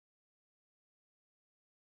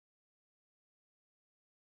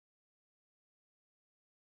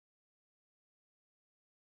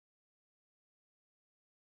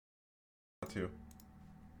to.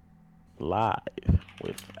 Live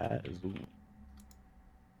with Zoom.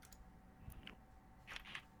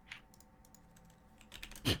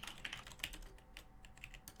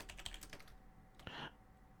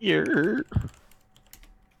 Here.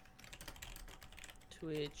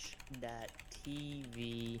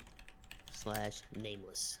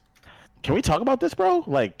 Twitch.tv/nameless. Can we talk about this, bro?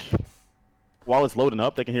 Like, while it's loading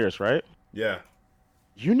up, they can hear us, right? Yeah.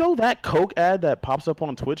 You know that Coke ad that pops up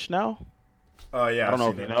on Twitch now? Oh, yeah. I don't know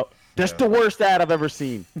if you know. That's the worst ad I've ever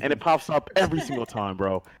seen. And it pops up every single time,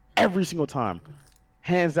 bro. Every single time.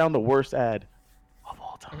 Hands down the worst ad of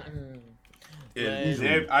all time.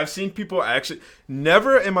 I've seen people actually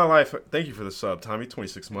never in my life. Thank you for the sub, Tommy.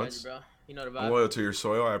 26 months. Bro. You know the vibe. I'm loyal to your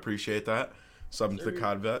soil. I appreciate that. Subbing to the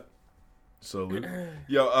COD vet. Salute.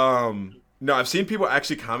 Yo, no, I've seen people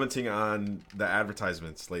actually commenting on the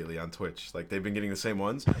advertisements lately on Twitch. Like, they've been getting the same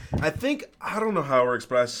ones. I don't know how it works,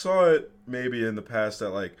 but I saw it maybe in the past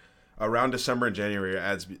that, like, around December and January,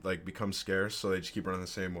 ads become scarce, so they just keep running the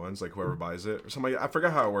same ones, like whoever buys it or something. I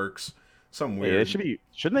forgot how it works. Something weird.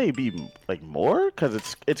 Shouldn't they be like more? Because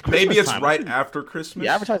it's Christmas maybe it's time. right after Christmas. You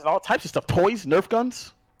advertise all types of stuff, toys, Nerf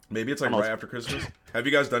guns. Maybe it's like right after Christmas. Have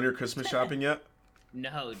you guys done your Christmas shopping yet?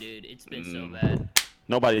 No, dude, it's been so bad.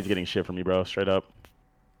 Nobody's getting shit from me, bro. Straight up.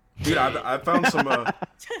 Dude, I found some.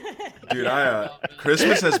 Dude,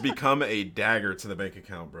 Christmas has become a dagger to the bank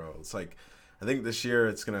account, bro. It's like, I think this year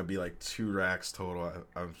it's gonna be like 2 racks total.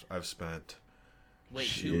 I've spent. Wait,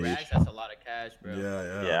 2 racks? That's a lot of cash, bro.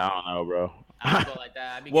 Yeah, I don't know, bro. I don't go like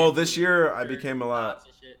that. Well, this year I became a lot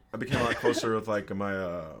closer with like my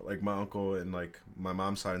uncle and like my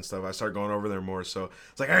mom's side and stuff. I started going over there more, so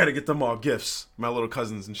it's like I gotta get them all gifts, my little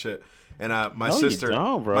cousins and shit. And my sister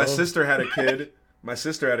had a kid. My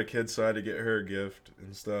sister had a kid, so I had to get her a gift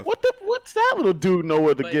and stuff. What's that little dude know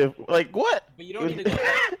what to give? Like what? But you don't need to go.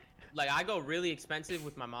 Like, I go really expensive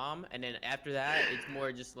with my mom, and then after that, it's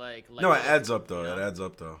more just like no, it adds up though. You know? It adds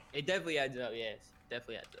up though. It definitely adds up. Yes,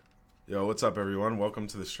 definitely adds up. Yo, what's up, everyone? Welcome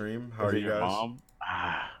to the stream. How are you guys? Mom?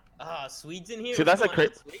 Swedes in here. See, that's like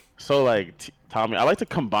crazy. So, like, Tommy, I like to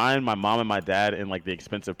combine my mom and my dad in like the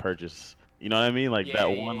expensive purchase. You know what I mean? Like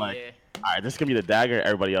all right, this is gonna be the dagger.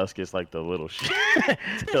 Everybody else gets like the little shit,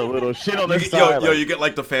 the little shit on the side. You get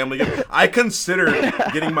like the family gift. I consider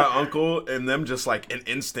getting my uncle and them just like an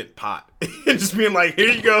instant pot, and just being like,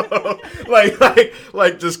 here you go,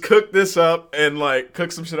 like just cook this up and like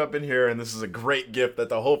cook some shit up in here, and this is a great gift that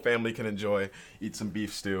the whole family can enjoy. Eat some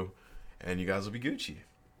beef stew, and you guys will be Gucci.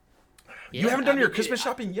 You haven't done your Christmas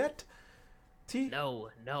shopping yet? No,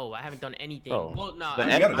 I haven't done anything. Oh. Well, no,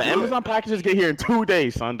 the Amazon packages get here in 2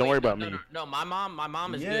 days, son. Don't worry about me. No, my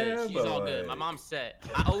mom is good. She's all good. My mom's set.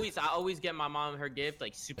 I always get my mom her gift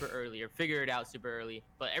like super early or figure it out super early.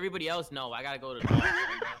 But everybody else, no, I gotta go to the mall.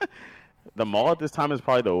 The mall at this time is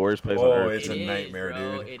probably the worst place on earth. It's a nightmare,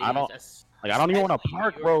 dude. I don't even want to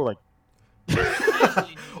park, bro. Like.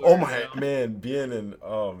 Oh my man, being in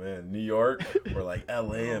New York or like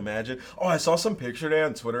LA, imagine. Oh, I saw some picture today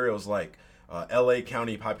on Twitter. It was like LA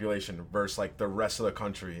county population versus like the rest of the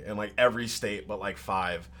country, and like every state but like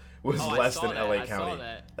 5 was less than LA County.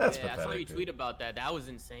 That's pathetic. I saw you tweet about that. That was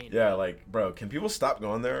insane. Yeah, like, bro, can people stop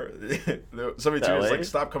going there? Somebody tweeted like,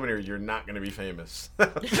 stop coming here. You're not gonna be famous.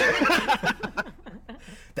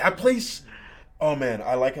 That place. Oh man,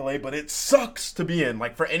 I like LA, but it sucks to be in.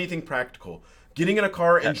 Like, for anything practical, getting in a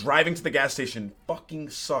car and driving to the gas station fucking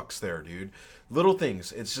sucks there, dude. Little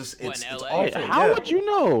things. It's just it's awful. How would you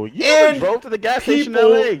know? You never drove to the gas station in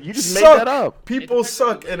LA. You just made that up. People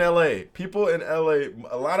suck in LA. People in LA.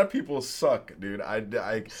 A lot of people suck, dude.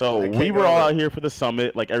 We were all out here for the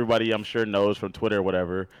summit, like everybody I'm sure knows from Twitter or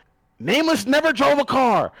whatever. Nameless never drove a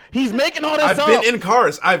car. He's making all this up. I've been in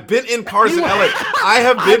cars. I've been in cars in LA. I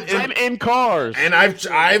have been in cars. And I've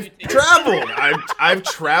traveled. I've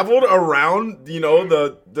traveled around,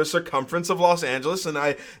 the circumference of Los Angeles, and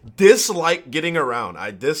I dislike getting around. I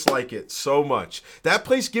dislike it so much. That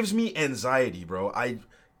place gives me anxiety, bro.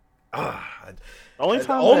 The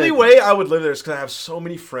only way I would live there is because I have so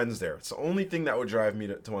many friends there. It's the only thing that would drive me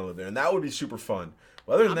to want to live there, and that would be super fun.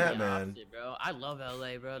 But other than that, man, bro, I love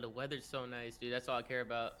LA, bro. The weather's so nice, dude. That's all I care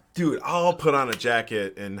about. Dude, I'll put on a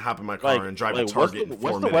jacket and hop in my car and drive to Target in 4 minutes.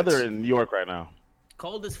 What's the weather in New York right now?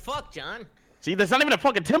 Cold as fuck, John. See, that's not even a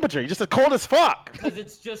fucking temperature. You're just cold as fuck. Because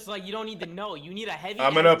it's just like you don't need to know. You need a heavy.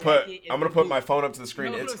 I'm gonna put my phone up to the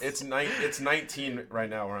screen. It's 19 right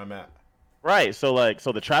now where I'm at. Right. So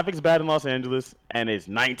the traffic's bad in Los Angeles and it's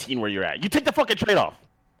 19 where you're at. You take the fucking trade off.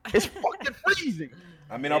 It's fucking freezing.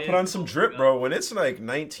 I mean, I'll put on some drip, bro. When it's like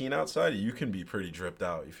 19 outside, you can be pretty dripped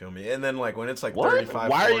out. You feel me? And then like when it's like 35.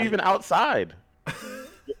 Why are you even outside?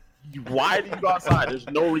 Why do you go outside? There's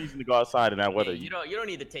no reason to go outside in that weather. You don't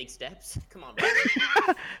need to take steps. Come on, bro.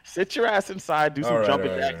 Sit your ass inside, do some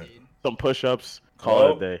jumping jacks, some push-ups,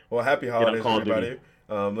 call it a day. Well, happy holidays, everybody.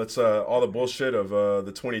 Let's all the bullshit of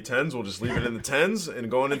the 2010s, we'll just leave it in the 10s,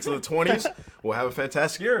 and going into the 20s, we'll have a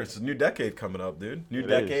fantastic year. It's a new decade coming up, dude. New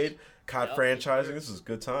decade, COD franchising. This is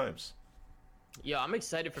good times. Yo, I'm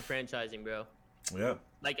excited for franchising, bro. Yeah.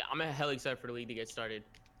 Like, I'm hell excited for the league to get started,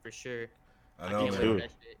 for sure. I know, can't wait for that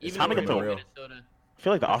shit. It's time to get to Minnesota. I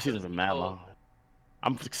feel like the offseason's been mad long.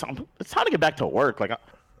 It's time to get back to work. Like,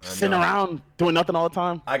 sitting around doing nothing all the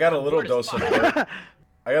time. I got a little dose of work.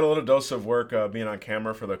 I got a little dose of work being on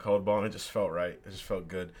camera for the Code Ball, and it just felt right. It just felt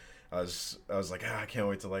good. I was like, I can't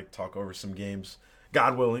wait to like talk over some games.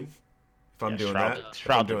 God willing, if I'm doing that.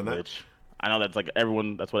 Shroud doing that. I know that's like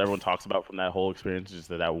that's what everyone talks about from that whole experience. Just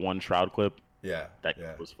that one Shroud clip. Yeah,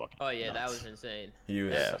 that was fucking. Oh yeah, nuts. That was insane. He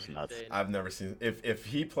was nuts. I've never seen.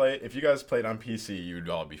 If you guys played on PC, you'd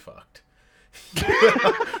all be fucked.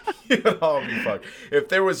 You'd all be fucked. If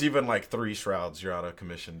there was even like 3 Shrouds, you're out of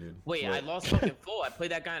commission, dude. Wait, I lost fucking full. I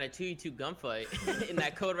played that guy in a 2v2 gunfight in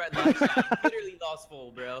that Code Red live shot. I literally lost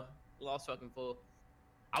full, bro. Lost fucking full.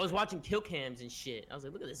 I was watching kill cams and shit. I was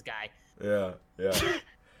like, look at this guy. Yeah.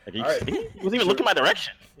 He wasn't even looking my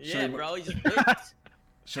direction. Yeah, bro. He just blinked.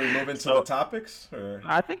 Should we move into the topics? Or?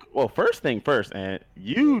 I think. Well, first thing first, and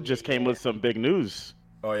you just came with some big news.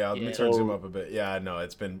 Oh yeah, let me turn Zoom up a bit. Yeah, no,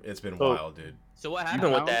 it's been wild, dude. So what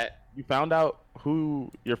happened with that? You found out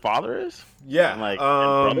who your father is? Yeah, and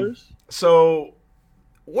brothers. So,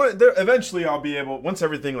 eventually I'll be able, once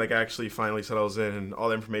everything like actually finally settles in and all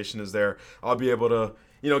the information is there, I'll be able to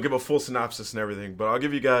give a full synopsis and everything. But I'll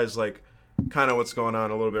give you guys like kind of what's going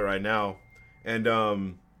on a little bit right now, and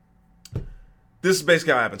this is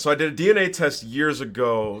basically how it happened. So I did a DNA test years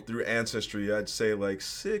ago through Ancestry. I'd say like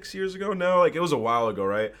 6 years ago now. Like it was a while ago,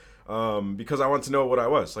 right? Because I wanted to know what I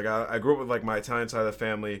was. Like I grew up with like my Italian side of the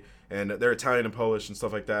family, and they're Italian and Polish and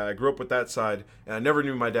stuff like that. I grew up with that side, and I never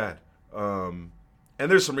knew my dad. And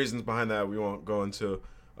there's some reasons behind that. We won't go into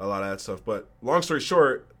a lot of that stuff. But long story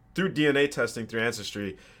short, through DNA testing, through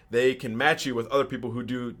Ancestry, they can match you with other people who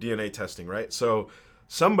do DNA testing, right? So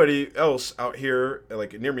somebody else out here,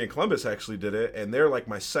 like near me in Columbus, actually did it, and they're like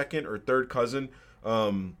my second or third cousin.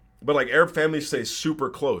 But like Arab families stay super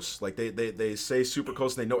close. Like they stay super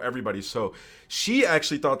close and they know everybody. So she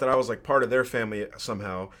actually thought that I was like part of their family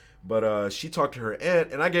somehow. But she talked to her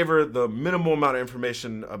aunt, and I gave her the minimal amount of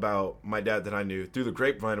information about my dad that I knew through the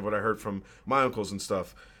grapevine of what I heard from my uncles and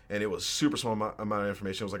stuff. And it was super small amount of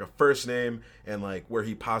information. It was like a first name and like where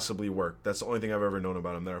he possibly worked. That's the only thing I've ever known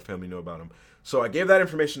about him, that our family knew about him. So I gave that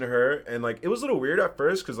information to her, and like it was a little weird at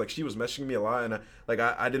first because like she was messaging me a lot, and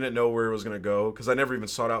I didn't know where it was gonna go because I never even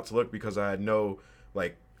sought out to look because I had no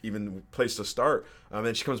like even place to start.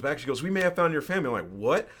 And she comes back, she goes, "We may have found your family." I'm like,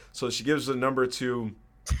 "What?" So she gives the number to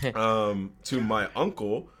my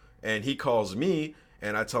uncle, and he calls me,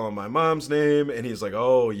 and I tell him my mom's name, and he's like,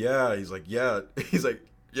 "Oh yeah," he's like, "Yeah,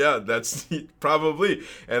 that's probably."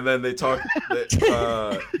 And then they talk.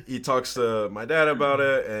 He talks to my dad about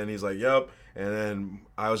it, and he's like, "Yep." And then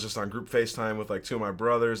I was just on group FaceTime with like 2 of my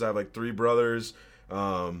brothers. I have like 3 brothers,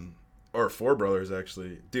 or 4 brothers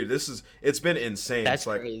actually. Dude, it's been insane. That's it's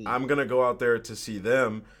like crazy. I'm gonna go out there to see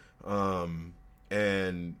them,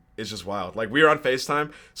 and it's just wild. Like we were on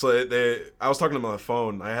FaceTime, so I was talking to them on the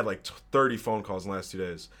phone. I had like 30 phone calls in the last 2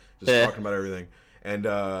 days, just talking about everything. And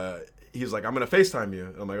he's like, "I'm gonna FaceTime you."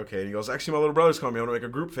 And I'm like, "Okay." And he goes, "Actually, my little brother's calling me. I want to make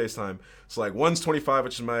a group FaceTime." So like, one's 25,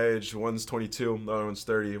 which is my age. One's 22. The other one's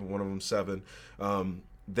 30. One of them's 7.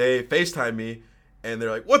 They FaceTime me, and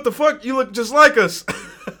they're like, "What the fuck? You look just like us."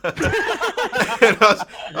 And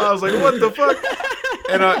I was like, "What the fuck?"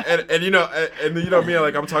 And you know me,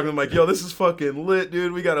 like I'm talking to them like, "Yo, this is fucking lit,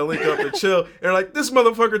 dude. We gotta link up and chill." And they're like, "This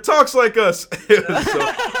motherfucker talks like us."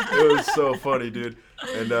 It was so funny, dude.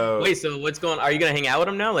 And wait, so what's going? Are you gonna hang out with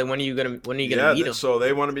him now? Like when are you gonna meet him? So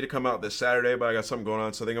they wanted me to come out this Saturday, but I got something going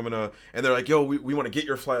on. So I think I'm gonna. And they're like, "Yo, we want to get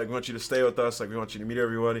your flight. Like, we want you to stay with us. Like, we want you to meet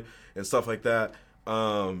everybody and stuff like that."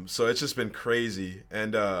 So it's just been crazy.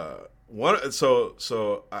 And I don't want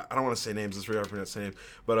to say names. It's really hard for me to say names.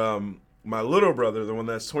 But my little brother, the one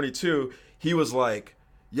that's 22, he was like,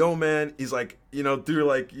 "Yo, man," he's like, through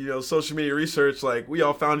like social media research, like we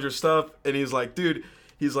all found your stuff, and he's like, "Dude,"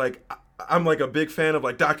 he's like, "I'm like a big fan of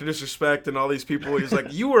like Dr. Disrespect and all these people." He's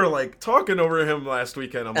like, "You were like talking over him last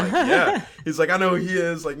weekend." I'm like, "Yeah." He's like, "I know who he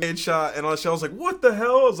is, like made shot and all that shit." I was like, "What the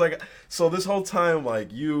hell?" I was like, "So this whole time,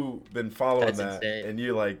 like you've been following That's that, insane. and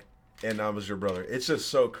you like, and I was your brother." It's just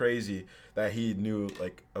so crazy that he knew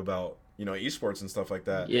like about esports and stuff like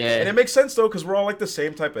that. Yeah. And it makes sense though, because we're all like the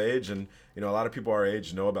same type of age, and a lot of people our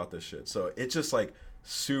age know about this shit. So it's just like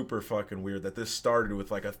super fucking weird that this started with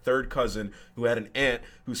like a third cousin who had an aunt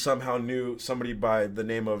who somehow knew somebody by the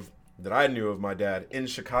name of that I knew of my dad in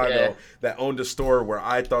Chicago that owned a store where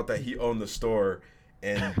I thought that he owned the store,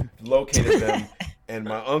 and located them, and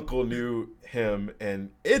my uncle knew him, and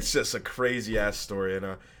it's just a crazy ass story.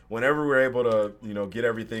 And whenever we're able to get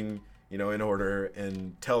everything in order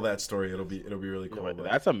and tell that story, it'll be really cool.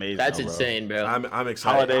 That's amazing. That's insane, bro. I'm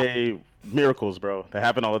excited. Holiday miracles, bro. They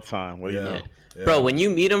happen all the time. What do you know? Yeah. Bro, when you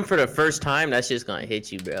meet him for the first time, that's just gonna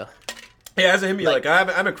hit you, bro. Yeah, it hasn't hit me. Like I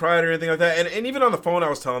haven't cried or anything like that. And even on the phone, I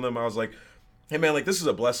was telling them, I was like, hey man, like this is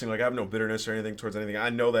a blessing. Like I have no bitterness or anything towards anything. I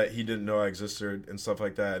know that he didn't know I existed and stuff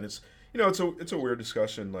like that. And it's it's a weird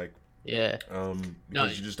discussion. Like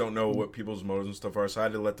because you just don't know what people's motives and stuff are. So I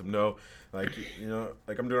had to let them know, like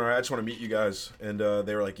like I'm doing all right. I just want to meet you guys. And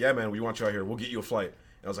they were like, yeah man, we want you out here. We'll get you a flight.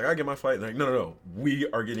 And I was like, I'll get my flight. And they're like, no, we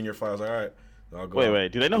are getting your flight. I was like, all right, I'll go.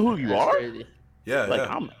 Wait, do they know who you are? Crazy. Yeah, like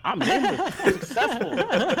I'm successful.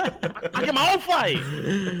 I get my own flight.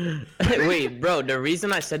 Wait, bro. The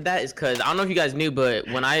reason I said that is because I don't know if you guys knew, but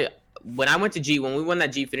when I went to when we won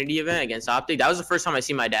that Gfinity event against Optic, that was the first time I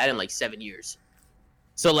seen my dad in like 7 years.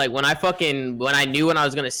 So like when I knew when I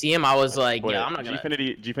was gonna see him, I was like, yeah, I'm not gonna.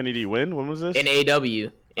 Gfinity win? When was this? In AW.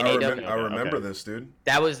 I remember this, dude.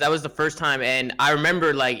 That was the first time, and I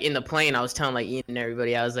remember like in the plane, I was telling like Ian and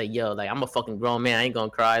everybody, I was like, yo, like I'm a fucking grown man, I ain't gonna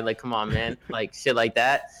cry, like come on, man, like shit like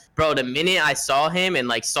that, bro. The minute I saw him and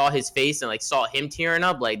like saw his face and like saw him tearing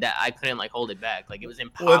up like that, I couldn't like hold it back, like it was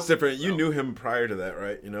impossible. Well, it's different. Bro. You knew him prior to that,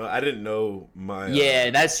 right? I didn't know my.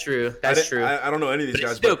 Yeah, that's true. That's true. I don't know any of these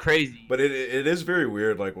guys. It's still crazy. But it is very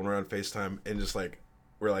weird, like when we're on FaceTime and just like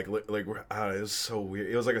we're like it was so weird.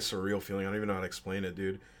 It was like a surreal feeling. I don't even know how to explain it,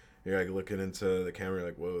 dude. You're like looking into the camera,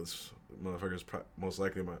 like, whoa, this motherfucker's most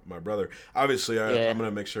likely my brother. Obviously, I'm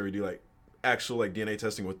gonna make sure we do like actual like DNA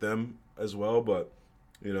testing with them as well. But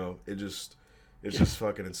it's just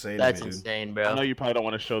fucking insane. That's to me, insane, bro. I know you probably don't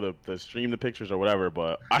want to show the stream the pictures or whatever,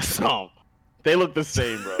 but I saw them. They look the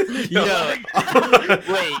same, bro. Yo,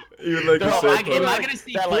 wait. You like the same. Am I gonna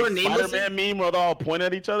see that four like Nameless? Spider-Man meme where they all point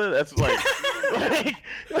at each other? That's like.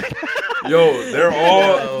 Yo, they're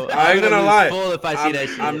all. I ain't gonna lie. If I see that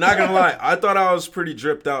shit. I'm not gonna lie. I thought I was pretty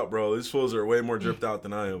dripped out, bro. These fools are way more dripped out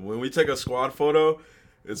than I am. When we take a squad photo,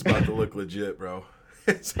 it's about to look legit, bro.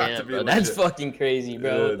 It's about to be bro, legit. that's fucking crazy,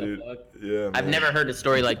 bro. Yeah, what the dude. fuck? Yeah, man. I've never heard a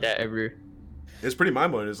story like that ever. It's pretty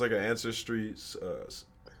mind-blowing. It's like an ancestry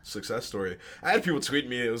success story. I had people tweet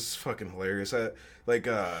me. It was fucking hilarious.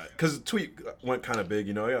 Because the tweet went kind of big,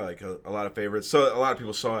 like a lot of favorites. So a lot of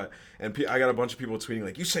people saw it. And I got a bunch of people tweeting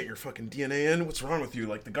like, you sent your fucking DNA in? What's wrong with you?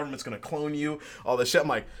 Like, the government's going to clone you? All this shit. I'm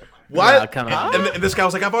like, what? Yeah, and this guy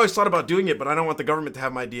was like, I've always thought about doing it, but I don't want the government to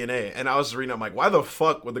have my DNA. And I was reading, I'm like, why the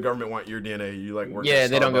fuck would the government want your DNA? You like work at Starbucks.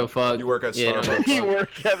 They don't go fuck. You work at Starbucks. You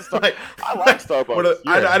work at Starbucks. I like Starbucks.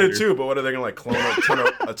 I do too, but what are they gonna like clone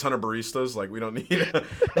a ton of baristas? Like we don't need,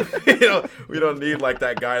 we don't need like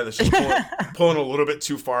that guy that's just pulling a little bit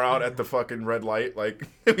too far out at the fucking red light. Like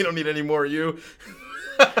we don't need any more of you.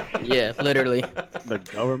 Yeah, literally. The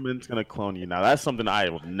government's gonna clone you. Now that's something I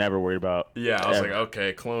would never worry about. Yeah, I was like,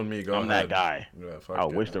 okay, clone me. Go I'm ahead. that guy. Yeah, I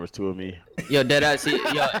wish there was two of me. Yo, deadass.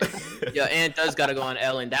 Yo, Ant does gotta go on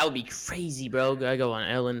Ellen. That would be crazy, bro. Gotta go on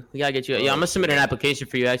Ellen. We gotta get you. Yeah, I'm gonna submit an application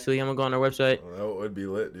for you. Actually, I'm gonna go on our website. That would be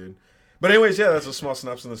lit, dude. But anyways, yeah, that's a small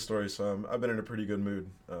synopsis of the story. So I've been in a pretty good mood.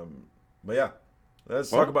 But yeah,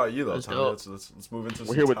 let's talk about you though, Tommy. Let's move into.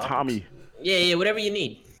 We're here with topics. Tommy. Yeah, whatever you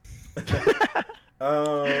need.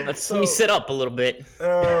 Let me sit up a little bit.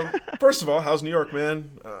 First of all, how's New York,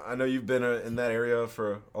 man? I know you've been in that area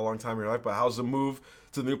for a long time in your life, but how's the move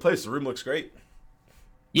to the new place? The room looks great.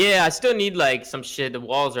 Yeah, I still need like some shit. The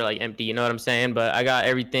walls are like empty, you know what I'm saying? But I got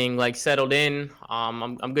everything like settled in.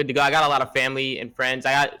 I'm good to go. I got a lot of family and friends.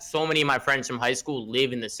 I got so many of my friends from high school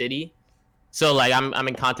live in the city. So like I'm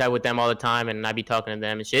in contact with them all the time, and I be talking to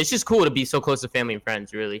them and shit. It's just cool to be so close to family and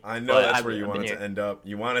friends, really. I know that's where you wanted to end up.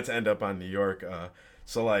 You wanted to end up on New York.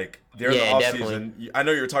 So like during the off season, I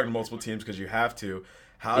know you were talking to multiple teams because you have to.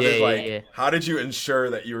 How did you ensure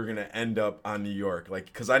that you were gonna end up on New York? Like,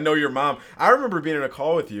 because I know your mom. I remember being in a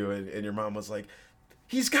call with you, and your mom was like,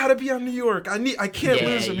 "He's got to be on New York. I can't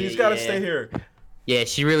lose him. He's got to stay here." Yeah,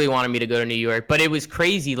 she really wanted me to go to New York, but it was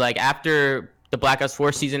crazy. Like after the Black Ops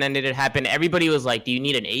 4 season ended, it happened. Everybody was like, "Do you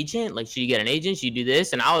need an agent? Like, should you get an agent? Should you do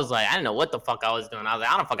this?" And I was like, I didn't know what the fuck I was doing. I was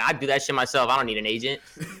like, I'd do that shit myself. I don't need an agent.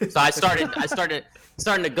 So I started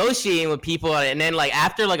negotiating with people, and then like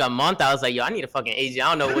after like a month, I was like, "Yo, I need a fucking agent.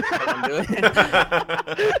 I don't know what the fuck I'm doing."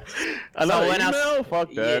 I went out.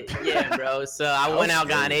 Fuck that. Yeah, bro. So I went out,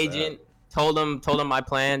 got an agent. Told them my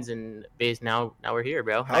plans, and base now we're here,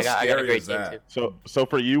 bro. I got a great team too. So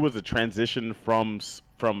for you, was the transition from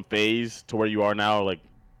FaZe to where you are now like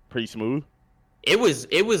pretty smooth? It was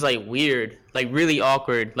like weird, like really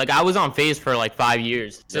awkward. Like I was on FaZe for like 5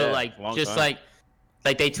 years, so like just time.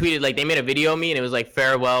 like they tweeted, like they made a video of me, and it was like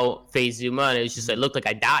farewell FaZe Zoomaa, and it was just like looked like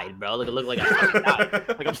I died, bro. Like it looked like I fucking died.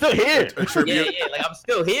 Like I'm still here. Yeah, like I'm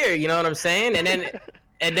still here. You know what I'm saying?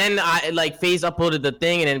 And then I like FaZe uploaded the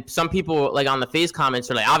thing, and then some people like on the FaZe comments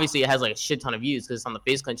are like, obviously it has like a shit ton of views because it's on the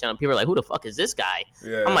FaZe Clan channel. People are like, who the fuck is this guy?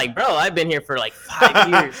 Yeah. I'm like, bro, I've been here for like 5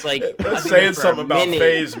 years. Like, that's saying something about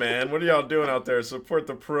FaZe, man. What are y'all doing out there? Support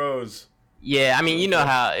the pros. Yeah, I mean, you know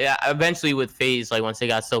how eventually with FaZe, like once they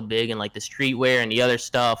got so big and like the streetwear and the other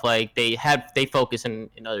stuff, like they focus in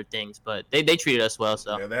other things, but they treated us well.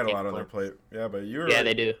 So yeah, they had a lot on their plate. Yeah, but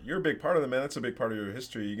they do. You're a big part of them, man. That's a big part of your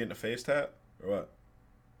history. You getting a FaZe tat or what?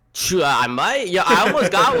 Sure, I might. Yeah, I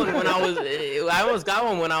almost got one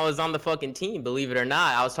when I was on the fucking team. Believe it or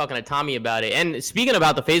not, I was talking to Tommy about it. And speaking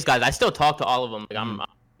about the FaZe guys, I still talk to all of them. Like I'm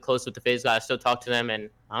close with the FaZe guys. I still talk to them, and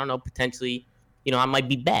I don't know, potentially, you know, I might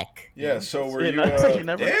be back. Yeah. So were you?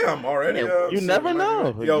 Damn, already. You never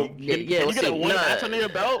know. Yo, you get a one match under your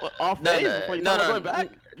belt off FaZe before you going back.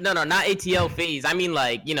 No, not ATL FaZe. I mean,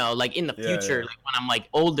 like, you know, like in the future, like when I'm like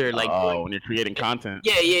older, like when you're creating content.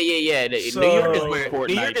 Yeah. So, New York is where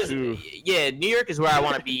New York is where I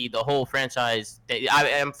want to be. The whole franchise. I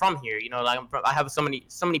am from here. You know, like I have so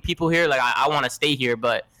many people here. Like I want to stay here,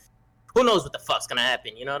 but who knows what the fuck's gonna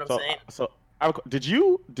happen? You know what I'm saying? So did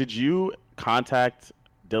you contact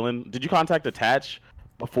Dylan? Did you contact Attach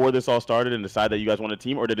before this all started and decide that you guys want a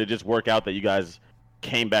team, or did it just work out that you guys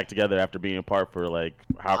came back together after being apart for like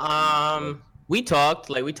how? We talked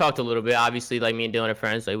a little bit. Obviously, like me and Dylan are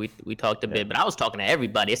friends. Like we talked a bit, but I was talking to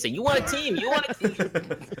everybody. I said, "You want a team? You want a team?"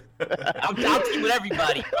 I'll team with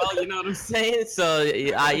everybody, bro. You know what I'm saying? So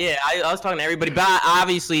I was talking to everybody, but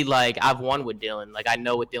obviously, like I've won with Dylan. Like I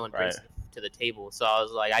know what Dylan brings to the table. So I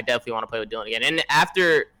was like, I definitely want to play with Dylan again. And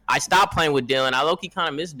after I stopped playing with Dylan, I low-key kind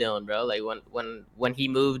of missed Dylan, bro. Like when he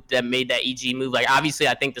moved, that made that EG move. Like obviously,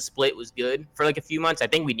 I think the split was good for like a few months. I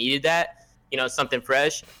think we needed that, you know, something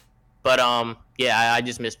fresh. But I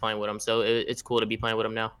just miss playing with him. So it's cool to be playing with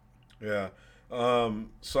him now. Yeah.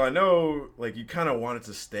 So I know like you kind of wanted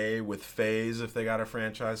to stay with FaZe if they got a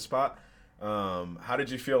franchise spot. How did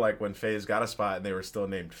you feel like when FaZe got a spot and they were still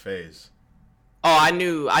named FaZe? Oh, I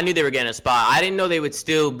knew they were getting a spot. I didn't know they would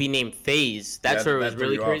still be named FaZe. That's where it was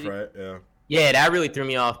really crazy. Off, right? Yeah. Yeah, that really threw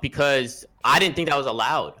me off because I didn't think that was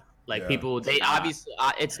allowed. Like people, they obviously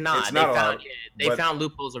it's not. They found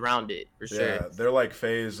loopholes around it for sure. Yeah, they're like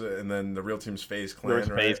FaZe, and then the real team's FaZe Clan. There's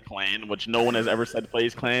FaZe Clan, which no one has ever said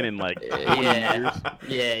FaZe Clan in like 20 years.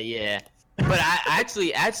 Yeah. But I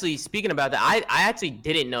actually speaking about that, I actually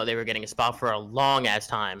didn't know they were getting a spot for a long ass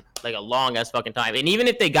time, like a long ass fucking time. And even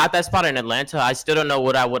if they got that spot in Atlanta, I still don't know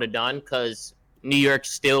what I would have done because New York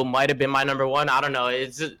still might have been my number one. I don't know.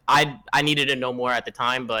 It's just, I needed to know more at the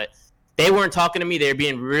time, but they weren't talking to me. They were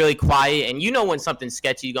being really quiet, and you know when something's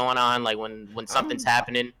sketchy going on, like when something's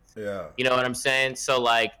happening. Yeah. You know what I'm saying? So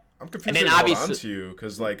like, I'm confused. And then obviously, on to you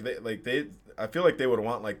because they. I feel like they would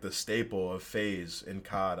want like the staple of FaZe in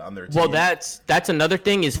COD on their team. Well, that's another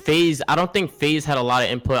thing is FaZe. I don't think FaZe had a lot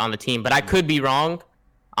of input on the team, but I could be wrong.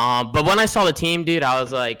 But when I saw the team, dude, I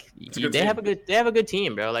was like, they have a good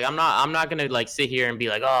team, bro. Like I'm not gonna like sit here and be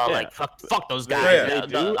like, like fuck those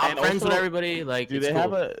guys. Yeah. I'm friends with everybody. Like, do they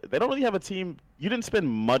have they don't really have a team. You didn't spend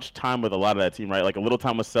much time with a lot of that team, right? Like a little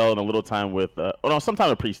time with Cell and a little time with some time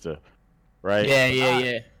with Priesta, right?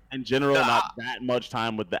 Yeah. In general, not that much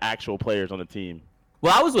time with the actual players on the team.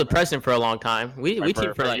 Well, I was with Preston for a long time. We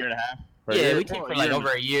teamed for like a year and a half. We teamed for like over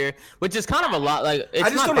a year, which is kind of a lot. Like it's I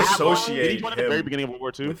just don't associate him at the very beginning of World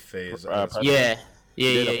War II with FaZe.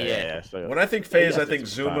 Yeah. So, when I think FaZe, I think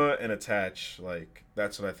Zoomaa and Attach. Like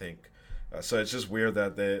that's what I think. So it's just weird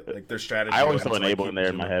that their strategy. I always throw Enable in there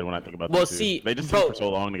in my head when I think about. Well, see, they just took for so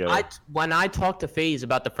long together. When I talked to FaZe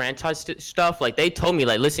about the franchise stuff, like they told me,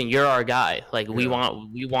 like, listen, you're our guy. Like we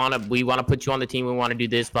want to put you on the team. We want to do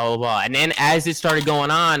this, blah blah blah. And then as it started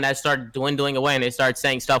going on, that started dwindling away, and they started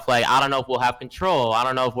saying stuff like, I don't know if we'll have control. I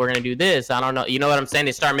don't know if we're gonna do this. I don't know. You know what I'm saying?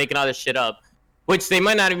 They start making other shit up, which they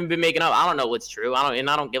might not even be making up. I don't know what's true. I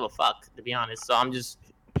don't give a fuck, to be honest. So I'm just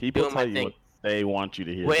people doing my thing. they want you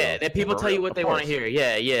to hear. Well, yeah, that people tell you what they want to hear.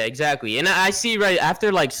 Yeah, exactly. And I see right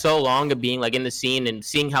after like so long of being like in the scene and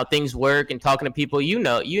seeing how things work and talking to people, you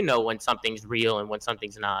know when something's real and when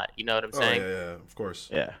something's not. You know what I'm saying? Yeah, of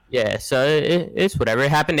course. Yeah. So it's whatever.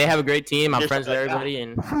 It happened. They have a great team. I'm friends with everybody.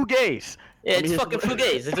 And fugazi. Yeah, it's fucking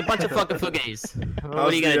fugazi. It's a bunch of fucking fugazi. What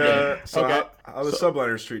are you gonna do? So how the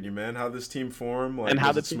subliners treating you, man? How this team form? Like, and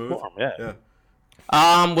how the team smooth? Form? Yeah.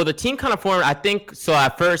 Well, the team kind of formed. I think so.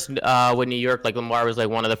 At first, with New York, like Lamar was like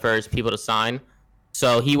one of the first people to sign,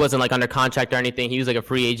 so he wasn't like under contract or anything. He was like a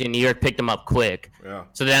free agent. New York picked him up quick. Yeah.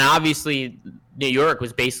 So then, obviously, New York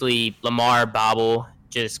was basically Lamar, Bobble,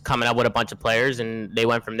 just coming up with a bunch of players, and they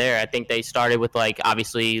went from there. I think they started with like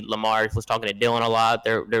obviously Lamar was talking to Dylan a lot.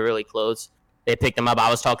 They're really close. They picked him up. I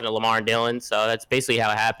was talking to Lamar and Dylan, so that's basically how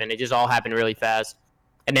it happened. It just all happened really fast.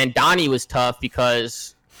 And then Donnie was tough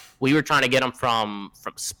because we were trying to get him from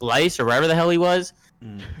Splice or wherever the hell he was,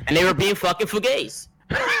 and they were being fucking fugazi.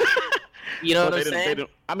 You know what I'm saying?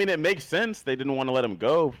 I mean, it makes sense. They didn't want to let him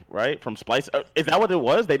go, right? From Splice. Is that what it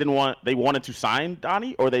was? They wanted to sign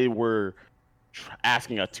Donnie, or they were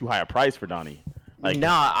asking a too high a price for Donnie? Like,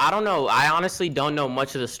 no, I don't know. I honestly don't know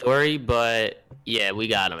much of the story, but yeah, we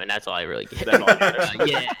got him, and that's all I really get.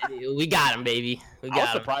 Yeah, we got him, baby. I was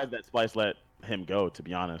surprised that Splice let him go, to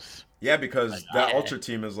be honest. Yeah, because that Ultra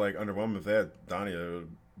team is like underwhelming. If they had Donnie,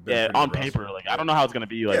 on paper, like I don't know how it's gonna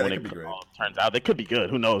be like when it turns out. They could be good.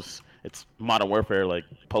 Who knows? It's Modern Warfare, like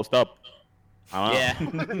post up. I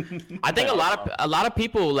don't know. I think a lot of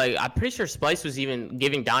people like. I'm pretty sure Splice was even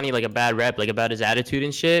giving Donnie like a bad rep, like about his attitude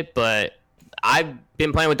and shit. But I've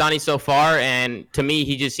been playing with Donnie so far, and to me,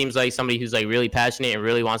 he just seems like somebody who's like really passionate and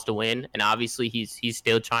really wants to win. And obviously, he's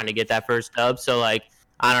still trying to get that first dub. So like.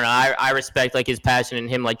 I don't know. I respect like his passion and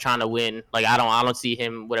him like trying to win. Like I don't see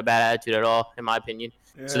him with a bad attitude at all, in my opinion.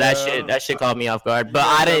 Yeah. So that shit caught me off guard. But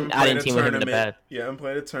I didn't team with him in the bad. You haven't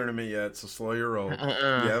played a tournament yet, so slow your roll. You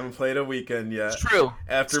haven't played a weekend yet. It's true.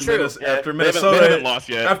 After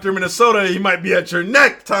Minnesota, he might be at your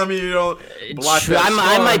neck, Tommy. You don't block that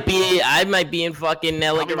I might be in fucking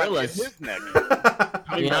LA Gorillas. His neck.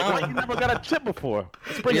 You know, you never got a chip before.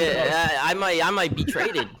 I might be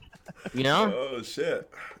traded. You know? Oh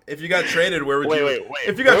shit! If you got traded, where would you? Wait.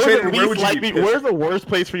 If you got traded, where would you be? Where's the worst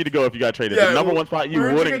place for you to go if you got traded? The number one spot you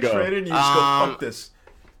wouldn't go. Traded and you just go, fuck this.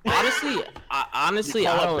 Honestly,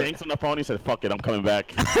 I don't. Banks on the phone. He said, "Fuck it, I'm coming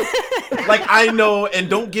back." Like I know, and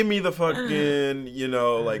don't give me the fucking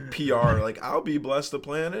like PR. Like I'll be blessed to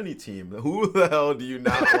play on any team. Who the hell do you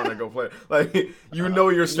not want to go play? Like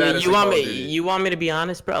your status. You want me to be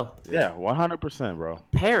honest, bro? Yeah, 100%, bro.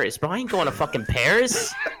 Paris, bro. I ain't going to fucking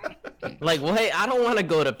Paris. Like, wait, I don't want to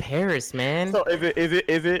go to Paris, man. So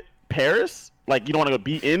is it Paris? Like, you don't want to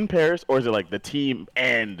be in Paris, or is it like the team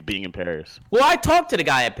and being in Paris? Well, I talked to the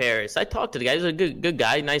guy at Paris. He's a good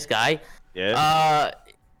guy, nice guy. Yeah.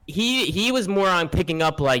 He was more on picking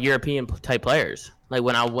up like European type players. Like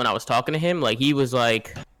when I was talking to him, like he was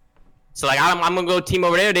like, so like I'm gonna go team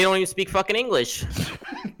over there. They don't even speak fucking English.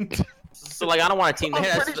 So like I don't want a team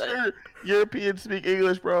there. I'm pretty sure Europeans speak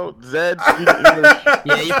English, bro. Zed speaks English.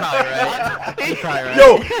 Yeah, you're probably right.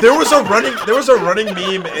 Yo, there was a running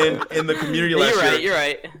meme in the community last year. You're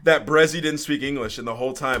right. That Brezzy didn't speak English, and the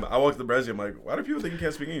whole time I walked to Brezzy, I'm like, why do people think you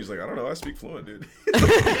can't speak English? He's like, I don't know, I speak fluent, dude.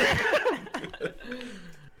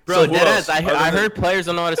 Bro, deadass, I heard players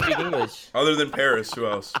don't know how to speak English. Other than Paris, who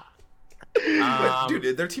else? Like,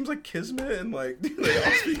 dude, their teams like Kismet and like dude, they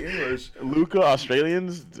all speak English. Luca,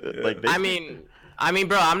 Australians, like I mean,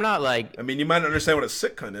 bro, I'm not like. I mean, you might understand what a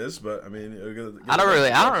sick cunt is, but I mean, I don't really.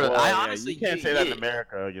 Well, I honestly you can't say that in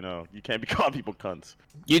America. You know, you can't be calling people cunts.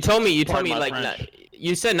 You told me like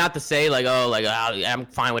you said not to say like I'm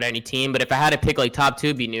fine with any team, but if I had to pick like top two,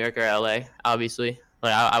 it'd be New York or LA, obviously.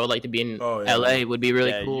 Like I would like to be in LA. Would be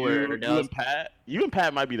really cool. You and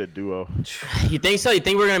Pat might be the duo. You think so? You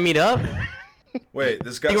think we're gonna meet up? Wait,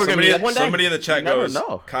 this guy. Somebody in the chat goes,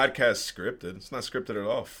 "Codcast scripted." It's not scripted at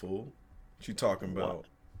all, fool. What you talking about?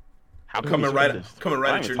 How coming right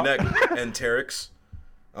at your neck, Enterix.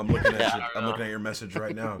 I'm looking at your message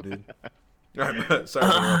right now, dude. Sorry to interrupt.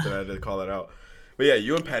 I had to call that out. But yeah,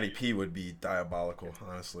 you and Patty P would be diabolical,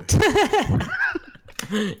 honestly.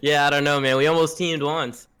 Yeah, I don't know, man. We almost teamed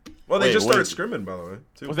once. Well, they just started scrimming, by the way.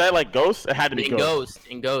 Too. Was that like Ghost? It had to be Ghost.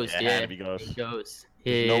 In Ghost, yeah. It had to be Ghost. In Ghost.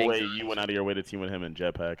 Yeah, no way you went out of your way to team with him in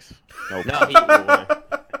jetpacks. Nope.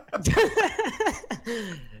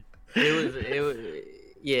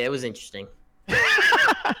 It was interesting.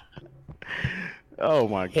 Oh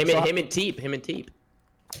my god. Him and Teep.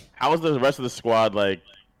 How was the rest of the squad like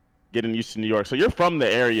getting used to New York? So you're from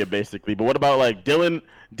the area basically, but what about like Dylan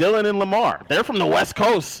and Lamar? They're from the West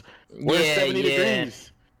Coast. Where's 70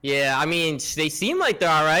 degrees? Yeah, I mean, they seem like they're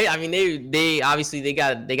all right. I mean, they obviously they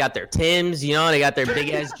got their Timbs, you know, they got their big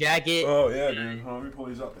ass jacket. Oh yeah, dude. Let me pull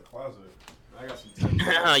these out the closet. I got some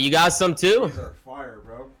Timbs. You got some too? These are fire,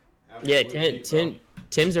 bro. Yeah,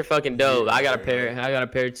 Timbs are fucking dope. I got a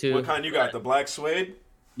pair too. What kind you got? The black suede?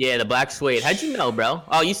 Yeah, the black suede. How'd you know, bro?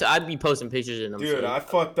 Oh, you said I'd be posting pictures in them. Dude, I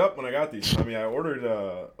fucked up when I got these. I mean, I ordered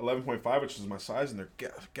 11.5, which is my size, and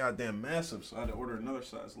they're goddamn massive, so I had to order another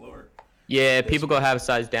size lower. Yeah, people go half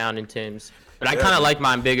size down in Timbs, but I kind of like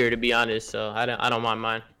mine bigger, to be honest. So I don't mind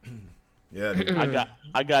mine. Yeah, dude.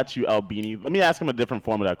 I got you, Albini. Let me ask him a different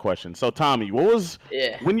form of that question. So, Tommy,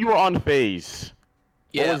 when you were on FaZe?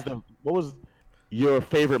 Yeah. What was your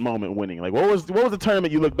favorite moment winning? Like, what was the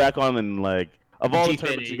tournament you look back on and like of all the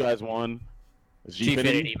tournaments you guys won?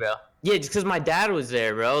 Gfinity, bro. Yeah, just because my dad was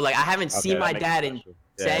there, bro. Like I haven't seen my dad in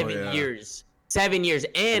 7 years. 7 years,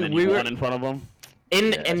 and we were in front of him.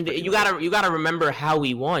 And you gotta remember how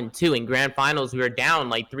we won too. In grand finals, we were down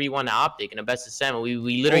like 3-1 to Optic in a best of 7. We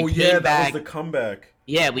literally came back. That was the comeback.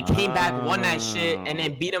 Yeah, we came back, won that shit, and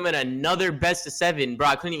then beat them in another best of 7. Bro,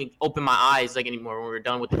 I couldn't even open my eyes like anymore when we were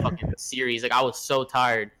done with the fucking series. Like I was so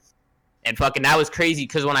tired. And fucking that was crazy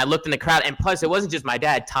because when I looked in the crowd, and plus it wasn't just my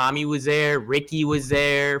dad. Tommy was there, Ricky was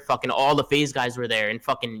there, fucking all the FaZe guys were there in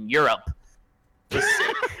fucking Europe. It was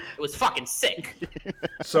sick. It was fucking sick.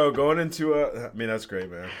 So going into I mean that's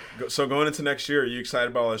great, man. So going into next year, are you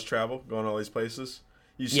excited about all this travel, going to all these places?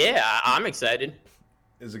 Yeah, I'm excited.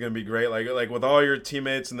 Is it gonna be great? Like with all your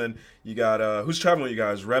teammates, and then you got who's traveling with you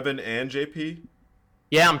guys? Revin and JP.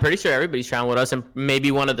 Yeah, I'm pretty sure everybody's traveling with us, and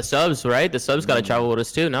maybe one of the subs, right? The subs got to travel with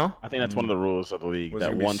us too, no? I think that's one of the rules of the league. Was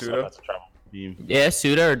that one Suda? sub has to travel with the team. Yeah,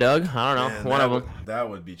 Suda or Doug. I don't know. Man, one of them. That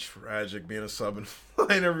would be tragic, being a sub and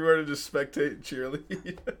flying everywhere to just spectate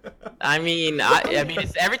cheerlead. I mean,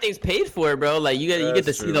 everything's paid for, bro. Like you get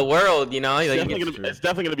to see the world, you know. Like, It's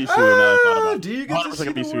definitely gonna be Suda. Now I thought about it. Do you get to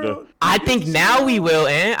see the world? I think now we will,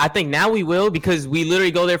 I think now we will because we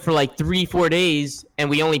literally go there for like 3-4 days, and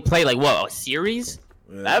we only play like a series.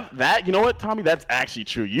 Yeah. That you know what, Tommy? That's actually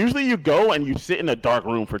true. Usually you go and you sit in a dark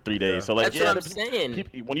room for 3 days. Yeah. So like, That's what I'm saying.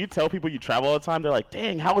 When you tell people you travel all the time, they're like,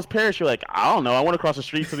 "Dang, how was Paris?" You're like, "I don't know. I went across the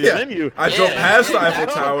street to the venue." I drove past the Eiffel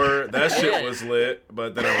Tower. That shit was lit,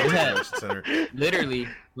 but then I went to the Convention Center. Literally.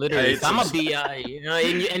 So I'm gonna be, you know,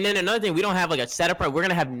 and then another thing, we don't have like a setup. Right, we're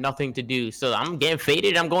gonna have nothing to do. So I'm getting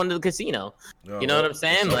faded. I'm going to the casino. You know what I'm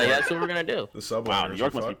saying? Like that's what we're gonna do. The subway. Wow, New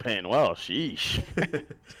York must be paying well. Sheesh.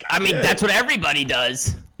 I mean, that's what everybody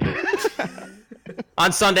does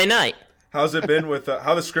on Sunday night. How's it been with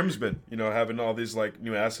how the scrim's been? You know, having all these like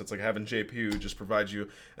new assets, like having JP who just provides you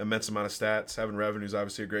immense amount of stats. Having Revenue's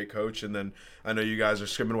obviously a great coach, and then I know you guys are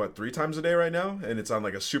scrimming 3 times a day right now, and it's on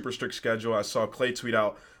like a super strict schedule. I saw Clay tweet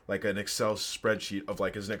out like an Excel spreadsheet of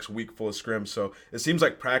like his next week full of scrims. So it seems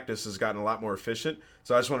like practice has gotten a lot more efficient.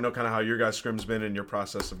 So I just want to know kind of how your guys' scrim's been and your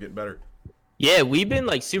process of getting better. Yeah, we've been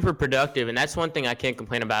like super productive, and that's one thing I can't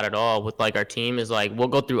complain about at all with like our team is like we'll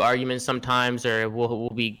go through arguments sometimes, or we'll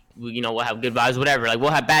have good vibes, whatever. Like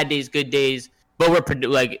we'll have bad days, good days, but we're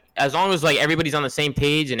like as long as like everybody's on the same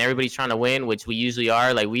page and everybody's trying to win, which we usually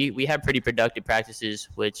are. Like we have pretty productive practices,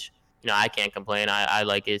 which I can't complain. I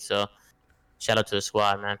like it. So shout out to the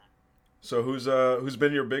squad, man. So who's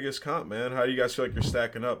been your biggest comp, man? How do you guys feel like you're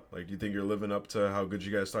stacking up? Like, do you think you're living up to how good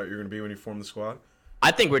you guys thought you were going to be when you formed the squad? I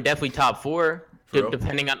think we're definitely top 4,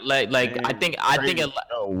 depending on like I think. What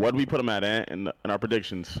did we put them at in our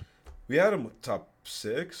predictions? We had them top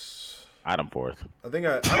 6. I had them 4th. I think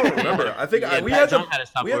I don't remember. I think we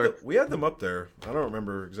had them up there. I don't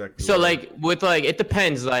remember exactly. So like with like it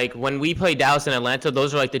depends. Like when we play Dallas and Atlanta,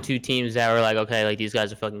 those are like the 2 teams that were like okay, like these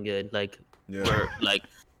guys are fucking good. Like we're like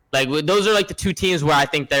those are like the 2 teams where I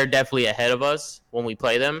think they're definitely ahead of us when we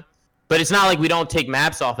play them. But it's not like we don't take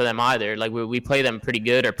maps off of them either. Like we play them pretty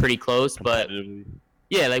good or pretty close. But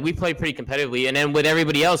yeah, like we play pretty competitively. And then with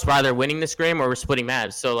everybody else, we're either winning the scrim or we're splitting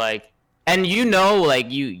maps. So like, and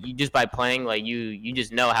like you just by playing, like you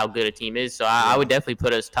just know how good a team is. So I would definitely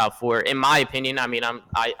put us top 4 in my opinion. I mean,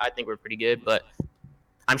 I think we're pretty good, but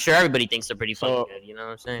I'm sure everybody thinks they're pretty fucking good. You know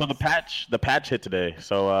what I'm saying? So the patch hit today.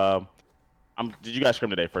 So did you guys scrim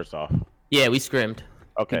today? First off. Yeah, we scrimmed.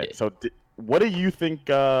 Okay, so. What do you think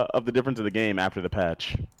of the difference of the game after the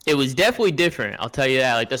patch? It was definitely different. I'll tell you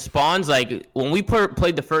that. Like the spawns, like when we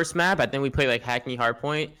played the first map, I think we played like Hackney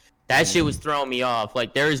Hardpoint. That shit was throwing me off.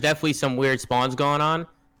 Like there is definitely some weird spawns going on,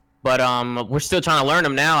 but we're still trying to learn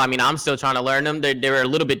them now. I mean, I'm still trying to learn them. They're a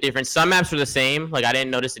little bit different. Some maps were the same. Like I didn't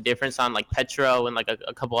notice a difference on like Petro and like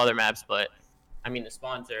a couple other maps, but I mean the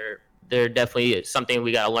spawns they're definitely something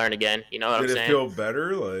we gotta learn again. You know what I'm saying? Did it feel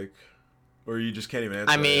better? Like. Or you just can't even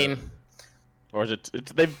answer. I mean, or is it?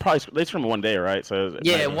 They streamed one day, right? So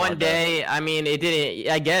yeah, one day. I mean, it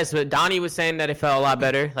didn't. I guess, but Donnie was saying that it felt a lot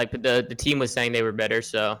better. Like the team was saying they were better.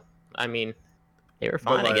 So I mean, they were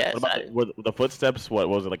fine. I guess. What about the footsteps? What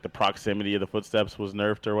was it like? The proximity of the footsteps was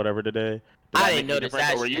nerfed or whatever today. I didn't notice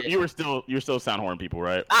that. You were still Soundhorn people,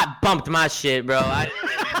 right? I bumped my shit, bro. I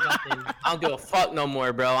don't give a fuck no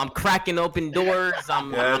more, bro. I'm cracking open doors.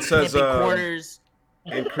 I'm says corners.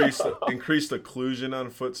 Increased occlusion on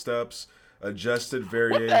footsteps. Adjusted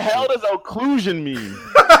variation. What the hell does occlusion mean?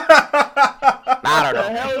 I don't know.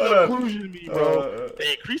 What the hell does occlusion mean, bro?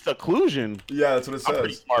 They increased occlusion. Yeah, that's what it says. I'm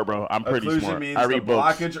pretty smart, bro. I'm pretty smart. Occlusion means I the read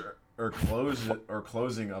books. blockage or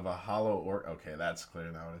closing of a hollow or. Okay, that's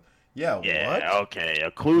clear now. Yeah. What? Okay.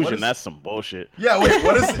 Occlusion. That's some bullshit. Yeah. Wait.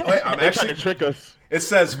 What is? Wait. I'm actually trying to trick us. It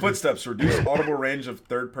says footsteps. Reduce audible range of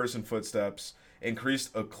third-person footsteps.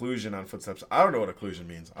 Increased occlusion on footsteps. I don't know what occlusion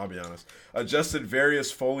means. I'll be honest. Adjusted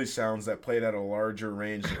various Foley sounds that played at a larger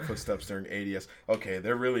range of footsteps during ADS. Okay,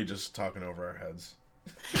 they're really just talking over our heads.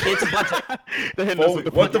 It's a bunch of Foley.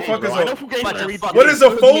 What the fuck is a? What is a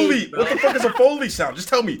Foley? What the fuck is a Foley sound? Just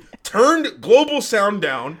tell me. Turn global sound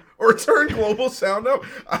down or turn global sound up.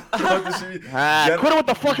 Quit with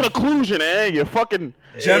the fucking occlusion, eh? You fucking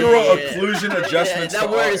general occlusion adjustments. That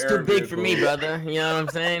word is too big for me, brother. You know what I'm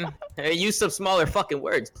saying? Use some smaller fucking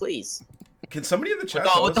words, please. Can somebody in the chat?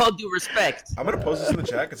 With all due respect. I'm gonna post this in the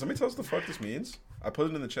chat. Can somebody tell us the fuck this means? I put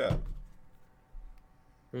it in the chat.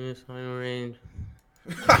 Range.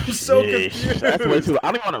 I'm so confused. That's way too.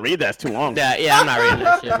 I don't want to read that. It's too long. Yeah, I'm not reading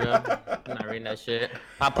that shit, bro. I'm not reading that shit.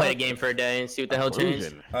 I'll play a game for a day and see what the hell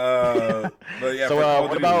changed. But yeah. So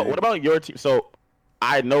what about your team? So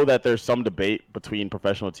I know that there's some debate between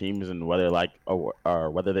professional teams and whether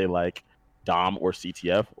whether they like Dom or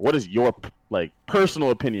CTF. What is your personal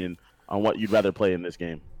opinion on what you'd rather play in this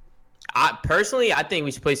game? I think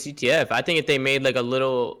we should play CTF. I think if they made a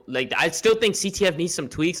little I still think CTF needs some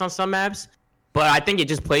tweaks on some maps. But I think it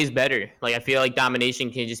just plays better. I feel like domination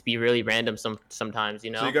can just be really random sometimes, you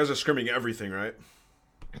know. So you guys are scrimming everything, right?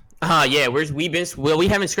 Yeah. We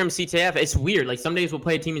haven't scrimmed CTF. It's weird. Some days we'll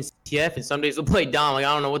play a team in CTF, and some days we'll play Dom. I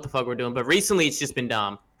don't know what the fuck we're doing. But recently, it's just been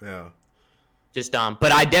Dom. Yeah. Just Dom.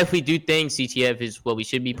 But I definitely do think CTF is what we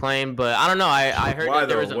should be playing. But I don't know. I heard that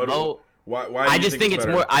there was a vote. Why? I just think it's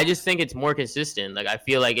more. I just think it's more consistent. I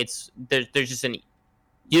feel like there's just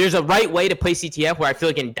there's a right way to play CTF where I feel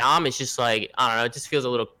like in Dom it's just I don't know, it just feels a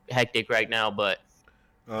little hectic right now, but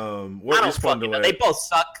what respawn delay? They both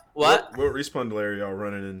suck. What respawn delay are y'all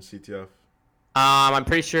running in CTF? I'm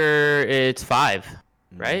pretty sure it's 5,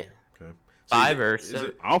 right? Okay. 5 or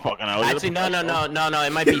 7. I don't fucking know. Actually, no,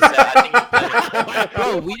 it might be 7. I think it's 7.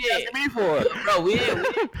 Bro, we didn't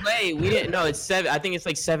play. We didn't. No, it's 7. I think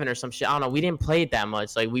it's 7 or some shit. I don't know. We didn't play it that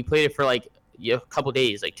much. We played it for a couple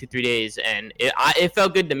days, 2-3 days, and it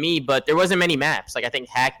felt good to me. But there wasn't many maps. I think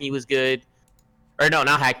Hackney was good, or no,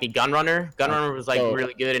 not Hackney. Gunrunner. Gunrunner was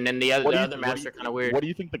really good, and then the other maps are kind of weird. What do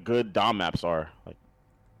you think the good Dom maps are?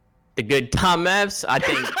 The good Dom maps, I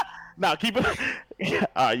think. No, keep it.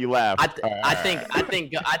 You laugh. I think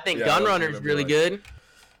Gunrunner is really good.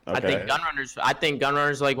 Okay. I think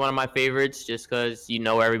Gunrunner's one of my favorites, just because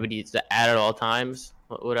everybody's at all times.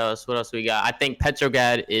 What else we got? I think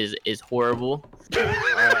Petrograd is horrible.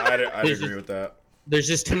 I agree with that. There's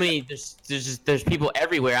just too many. There's people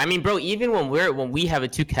everywhere. I mean, bro, even when we have a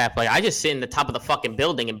 2-cap, I just sit in the top of the fucking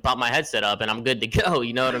building and bump my headset up, and I'm good to go.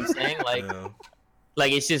 You know what I'm saying? Yeah.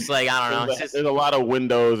 It's just I don't know. There's a lot of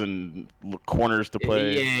windows and corners to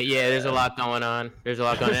play. Yeah. There's a lot going on.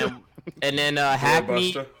 And then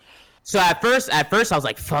Hackney. So at first I was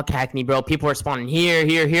like, fuck Hackney, bro. People are spawning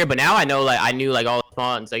here. But now I know, I knew, all the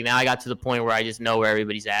spawns. Now I got to the point where I just know where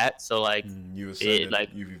everybody's at. So, you've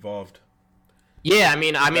evolved. Yeah, I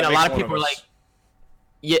mean, a lot of people are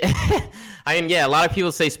yeah. A lot of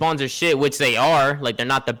people say spawns are shit, which they are. They're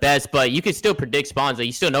not the best, but you can still predict spawns.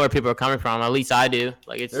 You still know where people are coming from. At least I do.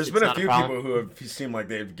 There's been a few people who have seemed like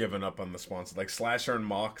they've given up on the spawns. Slasher and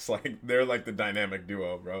Mox, they're the dynamic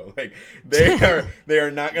duo, bro. They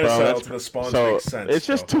are not gonna settle to the spawns. So make sense. It's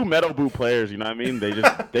just two metal boot players. You know what I mean?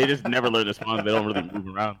 They just never learn the spawns. They don't really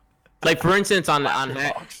move around. For instance, on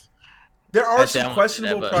there are some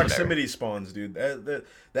questionable proximity spawns, dude.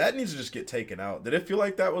 That needs to just get taken out. Did it feel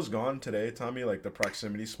like that was gone today, Tommy? The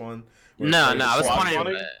proximity spawn? No, I was spawning.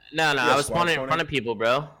 I was spawning in front of people,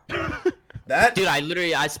 bro. Dude,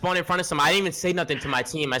 I spawned in front of some. I didn't even say nothing to my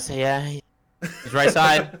team. I say, yeah, it's right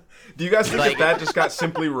side. Do you guys think if that just got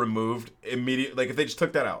simply removed immediately? If they just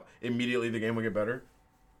took that out, immediately the game would get better?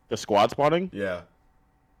 The squad spawning? Yeah.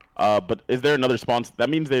 But is there another spawn? That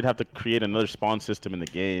means they'd have to create another spawn system in the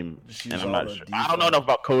game, and I'm not sure. I don't know enough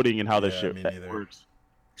about coding and how this shit works.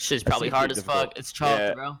 Shit's probably hard as fuck. It's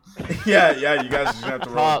chalked, bro. yeah, you guys just have to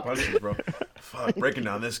roll the punches, bro. Fuck, breaking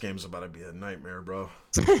down this game's about to be a nightmare, bro.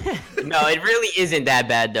 No, it really isn't that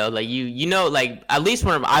bad though. Like you know, like at least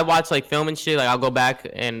when I watch like film and shit, like I'll go back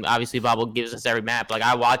and obviously Bobble gives us every map. Like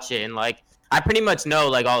I watch it and like I pretty much know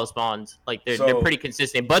like all the spawns. Like they're pretty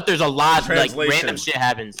consistent, but there's a lot like random shit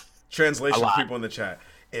happens. Translation for people in the chat.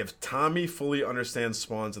 If Tommy fully understands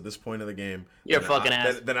spawns at this point of the game, you're fucking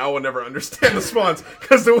ass. Then I will never understand the spawns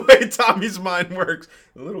because the way Tommy's mind works,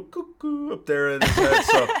 a little cuckoo up there in his head.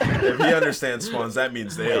 So if he understands spawns, that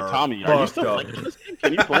means they are. Tommy, are you still flanking this game?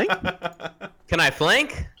 Can you flank? Can I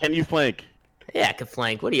flank? Can you flank? Yeah, I can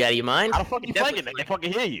flank. What are you out of your mind? How the fuck you flanking? I can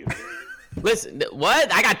fucking hear you. Listen, what?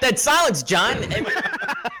 I got dead silence, John.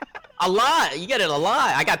 A lot. You get it a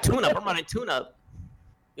lot. I got tune up. I'm running tune up.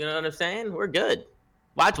 You know what I'm saying? We're good.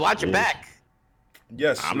 Watch your back.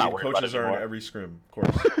 Yes, I'm not worried coaches about it are in every scrim, of course.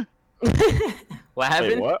 What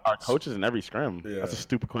happened? Wait, what? Our coaches in every scrim? Yeah. That's a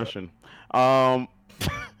stupid question.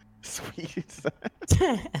 Sweet.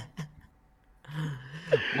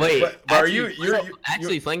 Wait, but actually, you're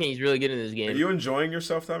flanking? He's really good in this game. Are you enjoying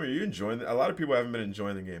yourself, Tommy? Are you enjoying? A lot of people haven't been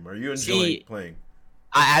enjoying the game. Are you enjoying playing?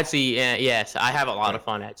 I actually, yes, I have a lot of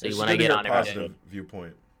fun actually when I get on every day. Positive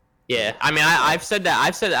viewpoint. Yeah, I mean, I've said that.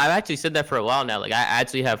 I've actually said that for a while now. Like, I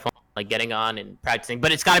actually have fun, like, getting on and practicing.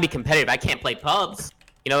 But it's got to be competitive. I can't play pubs.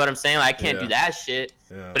 You know what I'm saying? Like, I can't do that shit.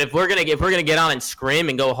 Yeah. But if we're gonna get on and scrim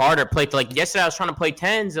and go hard or play, like yesterday I was trying to play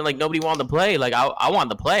 10s and like nobody wanted to play. Like I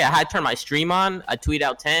wanted to play. I had to turn my stream on. I tweet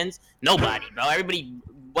out 10s. Nobody, bro. Everybody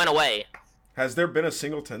went away. Has there been a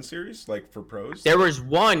single 10 series like for pros? There was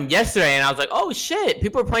one yesterday, and I was like, "Oh shit,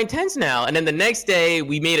 people are playing 10s now." And then the next day,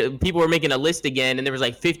 people were making a list again, and there was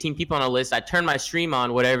like 15 people on a list. I turned my stream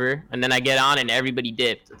on, whatever, and then I get on, and everybody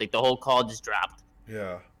dipped. Like the whole call just dropped.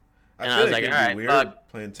 Yeah. And I was like, "All right, fuck."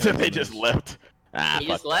 Playing 10s they just left. He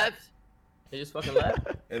just left. They just fucking left.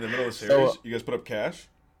 In the middle of the series, you guys put up cash?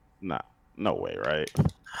 Nah, no way, right?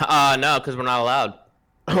 No, because we're not allowed.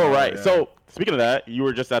 Oh, right. Yeah. So, speaking of that, you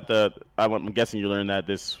were just at I'm guessing you learned that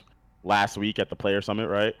this last week at the Player Summit,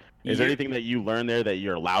 right? Is there anything that you learned there that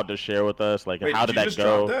you're allowed to share with us? Like, how did that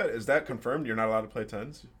go? Is that confirmed? You're not allowed to play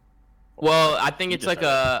 10s? Well, I think it's like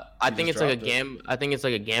a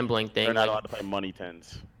gambling thing. They're not allowed to play money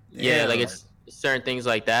 10s. Yeah, like it's certain things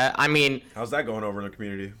like that. I mean, how's that going over in the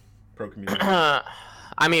community, pro community?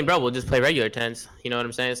 I mean, bro, we'll just play regular 10s. You know what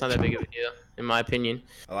I'm saying? It's not that big of a deal, in my opinion.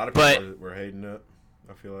 A lot of people were hating it.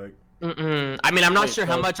 I feel like. I mean, I'm not sure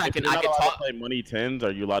how much I can talk. To play money 10s.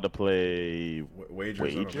 Are you allowed to play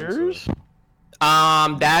wagers?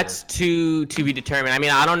 That's to be determined. I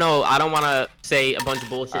mean, I don't know. I don't want to say a bunch of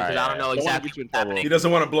bullshit because I don't know exactly what's happening. He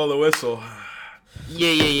doesn't want to blow the whistle.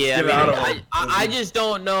 Yeah. I just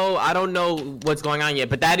don't know. I don't know what's going on yet.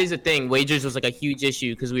 But that is a thing. Wagers was like a huge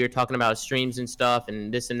issue because we were talking about streams and stuff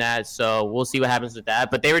and this and that. So we'll see what happens with that.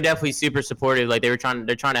 But they were definitely super supportive. Like they're trying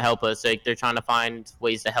to help us. Like they're trying to find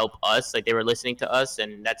ways to help us. Like they were listening to us,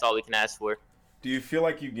 and that's all we can ask for. Do you feel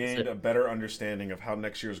like you gained a better understanding of how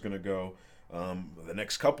next year is going to go, the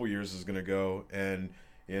next couple years is going to go, and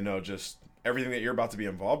just everything that you're about to be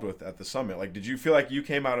involved with at the summit? Like, did you feel like you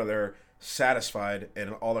came out of there satisfied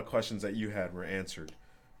and all the questions that you had were answered?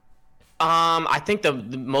 I think the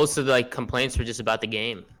most of the like complaints were just about the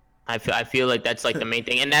game. I feel like that's like the main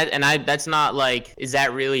thing, and that's not like, is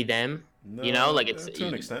that really them? No, like it's to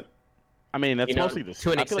an extent. I mean, that's mostly the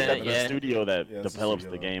the studio that develops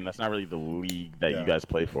the game. That's not really the league that you guys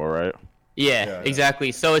play for, right? Yeah,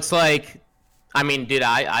 exactly. So it's like, I mean, dude,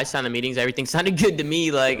 I signed the meetings. Everything sounded good to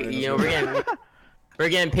me. Like, we're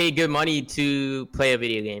getting paid good money to play a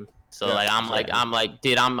video game. So I'm like,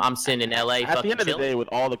 dude, I'm sitting in LA. At the end of the day, with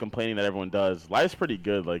all the complaining that everyone does, life's pretty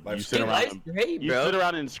good. Like you sit around, sit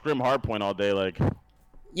around and scrim hardpoint all day. Like,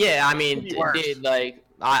 yeah, I mean, dude, like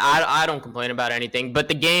I don't complain about anything. But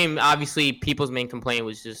the game, obviously, people's main complaint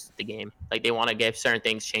was just the game. Like they want to get certain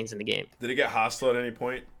things changed in the game. Did it get hostile at any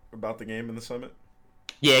point about the game in the summit?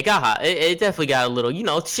 Yeah, it got hot. It definitely got a little.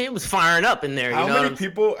 Shit was firing up in there. How many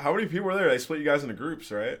people were there? They split you guys into groups,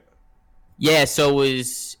 right? Yeah, so it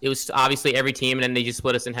was obviously every team, and then they just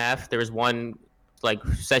split us in half. There was one, like,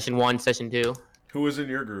 session 1, session 2. Who was in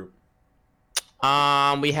your group?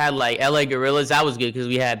 We had, like, LA Gorillas. That was good because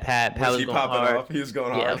we had Pat. Pat was going hard. Off? He was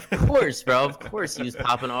going hard. Yeah, of course, bro. Of course he was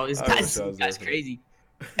popping off. This guy's crazy.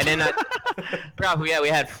 And then, we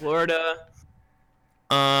had Florida.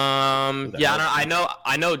 I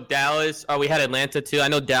know Dallas. Oh, we had Atlanta, too. I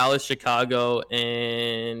know Dallas, Chicago,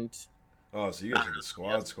 and Oh, so you guys are the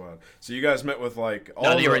squad. So you guys met with like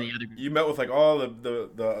all they were in the other group. You met with like all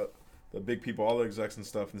the big people, all the execs and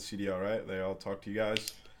stuff in the CDL, right? They all talked to you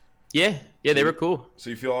guys. Yeah, they were cool. So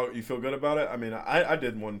you feel good about it? I mean, I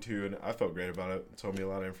did one too, and I felt great about it. It told me a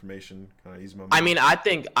lot of information, kind of eased my mind. I mean, I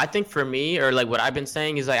think for me, or like what I've been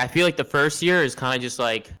saying is like I feel like the first year is kind of just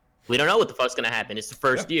like we don't know what the fuck's gonna happen. It's the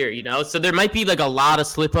first year, you know. So there might be like a lot of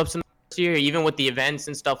slip ups in the first year, even with the events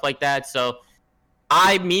and stuff like that. So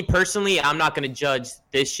me personally, I'm not gonna judge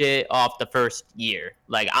this shit off the first year.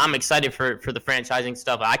 Like I'm excited for the franchising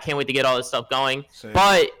stuff. I can't wait to get all this stuff going. Same.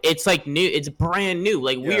 But it's like new. It's brand new.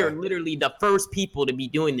 Like we are literally the first people to be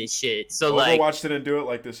doing this shit. So Overwatch didn't do it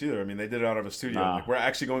like this either. I mean, they did it out of a studio. Nah. Like we're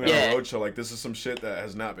actually going on a road show. Like this is some shit that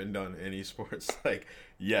has not been done in esports. Like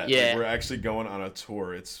like, we're actually going on a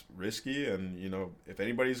tour. It's risky, and you know, if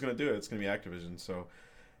anybody's gonna do it, it's gonna be Activision. So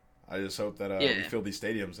I just hope that we fill these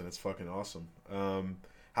stadiums, and it's fucking awesome.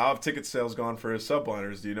 How have ticket sales gone for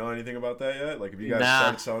subliners? Do you know anything about that yet? Like, have you guys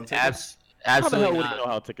started selling tickets? Absolutely not. Know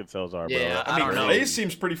how ticket sales are, bro. Yeah, I mean, Clay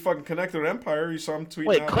seems pretty fucking connected with Empire. You saw him tweeting.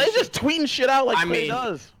 Wait, Clay's just tweeting shit out like Clay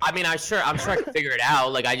does. I'm sure I can figure it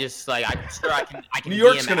out. Like, I'm sure I can. New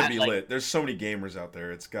York's gonna be lit. There's so many gamers out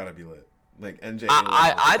there. It's gotta be lit. Like NJ.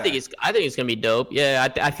 I think it's gonna be dope. Yeah,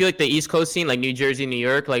 I feel like the East Coast scene, like New Jersey, New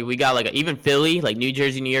York, like we got like even Philly, like New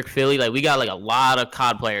Jersey, New York, Philly, like we got like a lot of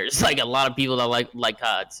COD players, like a lot of people that like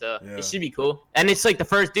COD. So it should be cool. And it's like the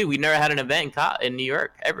first we never had an event in COD in New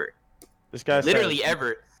York ever. This guy literally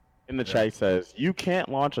ever. In the chat says you can't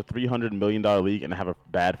launch a $300 million league and have a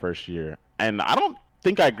bad first year, and I don't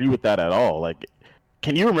think I agree with that at all. Like,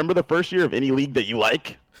 can you remember the first year of any league that you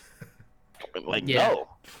like? Like, no.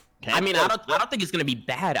 I mean, I don't think it's gonna be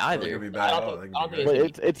bad either. It's gonna be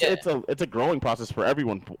bad. It's a growing process for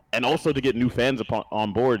everyone, and also to get new fans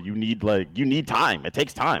on board, you need time. It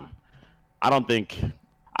takes time. I don't think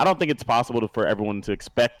it's possible for everyone to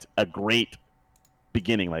expect a great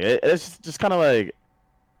beginning. Like it's just kind of like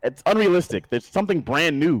it's unrealistic. There's something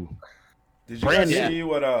brand new. Did you guys see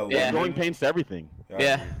what growing pains to everything?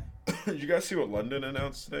 Yeah. Did you guys see what London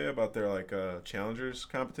announced today about their like challengers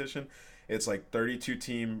competition? It's like 32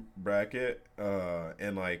 team bracket,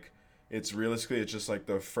 and like it's just like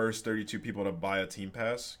the first 32 people to buy a team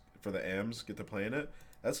pass for the AMs get to play in it.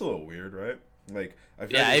 That's a little weird, right? Like I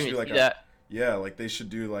feel like they should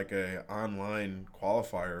do like a online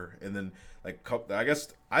qualifier, and then like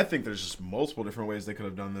I think there's just multiple different ways they could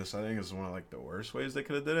have done this. I think it's one of like the worst ways they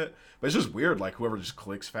could have did it, but it's just weird. Like whoever just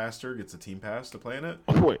clicks faster gets a team pass to play in it.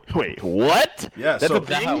 Wait, what? Yeah, that's so a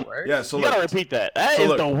thing. How it works? Yeah, so you gotta repeat that. That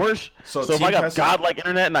is the worst. So if I got godlike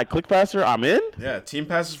internet and I click faster, I'm in. Yeah, team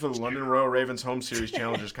passes for the London Royal Ravens Home Series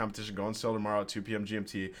Challengers competition go on sale tomorrow at 2 p.m.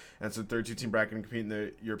 GMT. And it's a 32-team bracket and compete in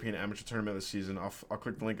the European Amateur Tournament this season. I'll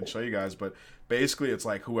click the link and show you guys, but basically it's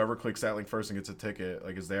like whoever clicks that link first and gets a ticket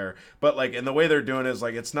like is there. But like, and the way they're doing it is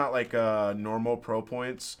like it's not like normal pro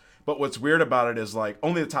points. But what's weird about it is like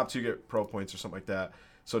only the top 2 get pro points or something like that.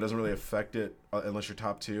 So it doesn't really affect it unless you're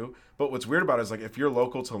top 2. But what's weird about it is like if you're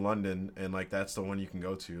local to London and like that's the one you can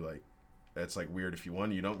go to, like that's like weird. If you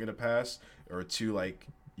 1, you don't get a pass, or 2, like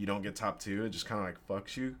you don't get top 2, it just kind of like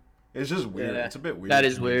fucks you. It's just weird. Yeah, it's a bit weird. That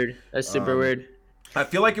is weird. That's super weird. I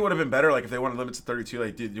feel like it would have been better like if they wanted to limit to 32,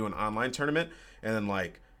 like do an online tournament, and then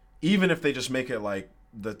like even if they just make it like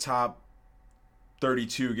the top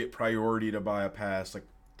 32 get priority to buy a pass, like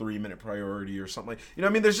 3-minute priority or something like. You know,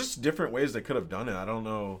 I mean, there's just different ways they could have done it. I don't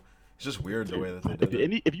know. It's just weird the way that they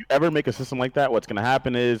did it. If you ever make a system like that, what's gonna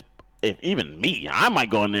happen is, if even me, I might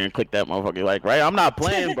go in there and click that motherfucker. Like, right, I'm not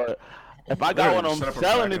playing, but if I got one, I'm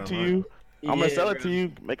selling it to you. I'm gonna sell it to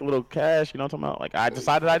you, make a little cash. You know what I'm talking about? Like, I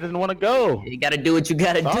decided I didn't want to go. You gotta do what you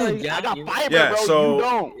gotta do. I got fiber, bro. So you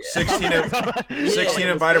don't. 16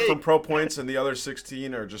 invited from pro points, and the other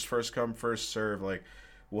 16 are just first come, first serve. Like,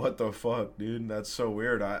 what the fuck, dude? That's so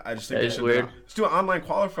weird. I just think they should let's do an online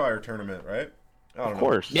qualifier tournament, right? I don't know. Of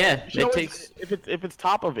course. Yeah. If it's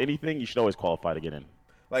top of anything, you should always qualify to get in.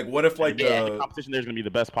 Like, what if like the competition there's gonna be the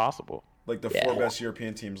best possible? Like the 4 best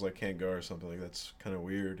European teams like can't go or something. Like that's kind of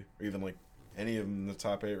weird. Or even like any of them in the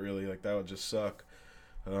top 8 really, like that would just suck.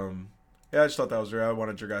 Yeah, I just thought that was weird. I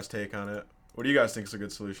wanted your guys' take on it. What do you guys think is a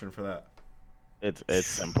good solution for that? It's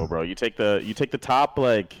simple, bro. You take the top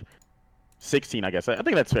like 16, I guess. I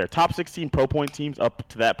think that's fair. Top 16 pro point teams up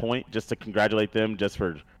to that point, just to congratulate them just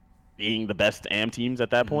for being the best AM teams at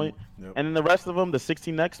that point. Yep. And then the rest of them, the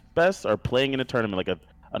 16 next best, are playing in a tournament, like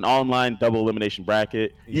an online double elimination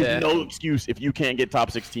bracket. You have no excuse if you can't get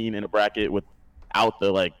top 16 in a bracket without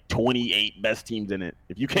the like 28 best teams in it.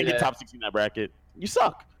 If you can't get top 16 in that bracket, you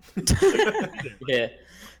suck. Yeah,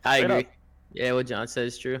 I agree. Yeah, what John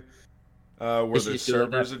says is true. Were the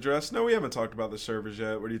servers addressed? No, we haven't talked about the servers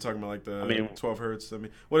yet. What are you talking about, like the 12 hertz? I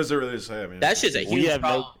mean, what is there really to say? I mean, that shit's a huge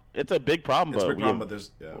problem. It's a big problem, it's but a big problem,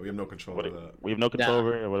 but we have no control over that. We have no control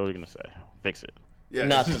over it. What are we gonna say? Fix it.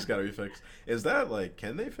 Yeah, it's just gotta be fixed. Is that like,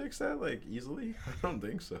 can they fix that like easily? I don't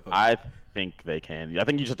think so. I think they can. I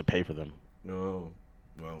think you just have to pay for them. No,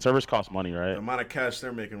 well, servers cost money, right? The amount of cash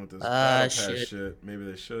they're making with this pass shit, maybe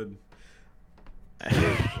they should.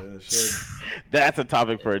 That's a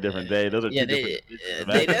topic for a different day. Those are they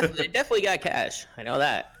definitely got cash. I know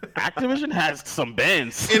that. Activision has some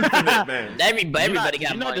bands. Infinite bands. Everybody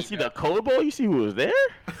got money. You know, to see the Code Bowl, you see who was there?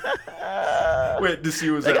 Wait, to see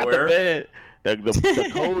who was that where?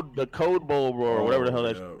 The Code Bowl or whatever the hell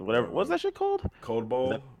whatever. What's that shit called? Code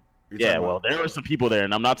Bowl? Yeah, well, there were some people there,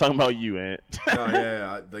 and I'm not talking about you, Ant. Oh,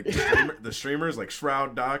 yeah. Like the streamers, like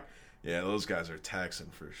Shroud, Doc. Yeah, those guys are taxing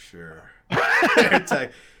for sure.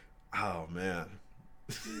 Oh, man.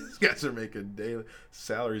 These guys are making daily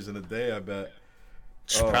salaries in a day, I bet.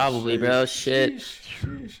 Probably, bro. Shit.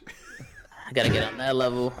 Sheesh. I gotta get on that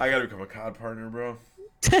level. I gotta become a COD partner, bro.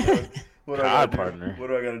 What do I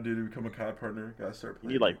gotta do to become a COD partner? Gotta start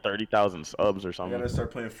playing. You need like 30,000 subs or something. I gotta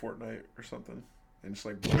start playing Fortnite or something. And just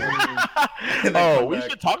like we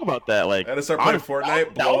should talk about that. Like, I gotta start playing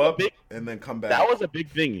Fortnite, blow up, and then come back. That was a big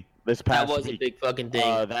thing this past week. That was a big fucking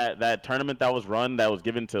thing. That tournament that was run, that was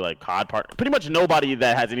given to like COD partner. Pretty much nobody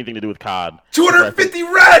that has anything to do with COD. 250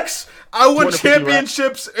 racks. I won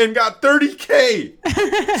championships and got 30K.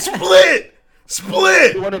 Split.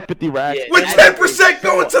 250 racks. Yeah, with 10%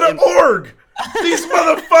 going to the org. These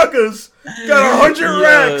motherfuckers got 100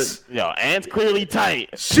 racks. Yo, Ant's clearly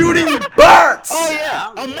tight. Shooting bots. Oh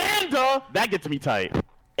yeah, Amanda. That gets me tight.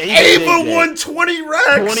 Ava won 20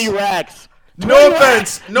 racks. 20 racks. No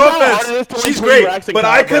offense. She's great, but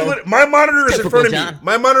I could. My monitor is in front of me.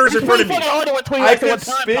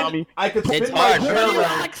 I could spin my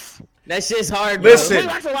racks. That shit's hard, bro. Listen,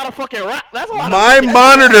 that's a lot of fucking racks. My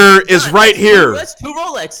monitor is right here. That's 2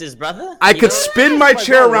 Rolexes, brother. I could spin my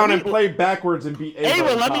chair around and play backwards and beat Ava.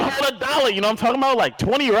 Ava, let me hold $1. You know what I'm talking about? Like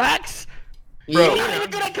 20 racks. Bro, how even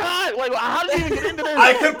get a COD? Like, how did you even get into this?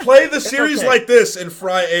 I could play the series like this and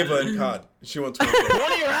fry Ava in COD. She won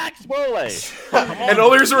 20 racks, bro. Like, and the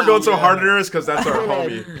only reason we're going so hard at her is because that's our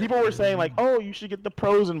homie. People were saying like, oh, you should get the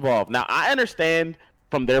pros involved. Now I understand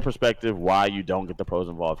from their perspective why you don't get the pros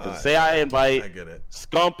involved. Because say I invite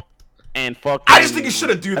Scump and fuck. I just think you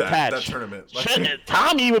shouldn't do that tournament. Like,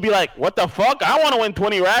 Tommy would be like, what the fuck? I want to win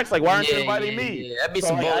 20 racks. Like, why aren't you inviting me? Yeah, that'd be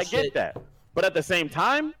some bullshit. I get that. But at the same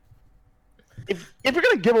time, if you're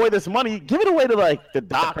gonna give away this money, give it away to like the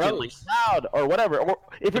doc and like Cloud or whatever. Or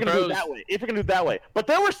if you're gonna do it that way. But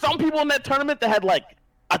there were some people in that tournament that had like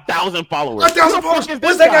 1,000 followers. 1,000 followers.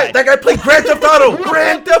 What's that guy? That guy played Grand Theft Auto.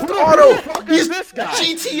 He's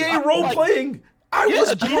GTA role playing. I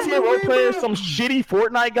was GTA role player, some shitty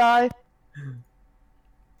Fortnite guy.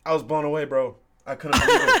 I was blown away, bro. I couldn't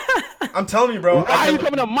believe it. I'm telling you, bro. Why are you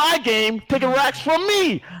coming to my game taking racks from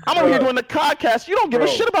me? I'm over here doing the Codcast. You don't give a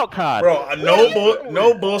shit about COD. Bro,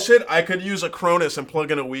 no bullshit. I could use a Cronus and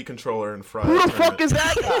plug in a Wii controller and fry. Who the fuck is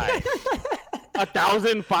that guy?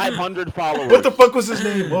 1,500 followers. What the fuck was his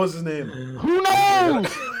name? What was his name? Who knows?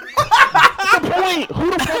 What's the point? Who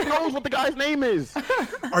the fuck knows what the guy's name is?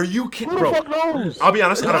 Are you kidding, bro? Who the fuck knows? I'll be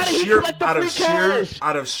honest. Out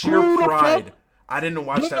of sheer pride, I didn't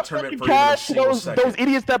watch that tournament for even a single second. Those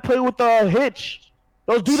idiots that play with the Hitch.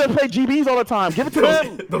 Those dudes that play GBs all the time. Give it to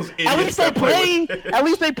them. Those idiots At least they play. At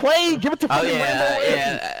least they play. Give it to fucking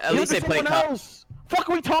At least they play. Fuck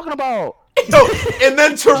are we talking about? Yo, and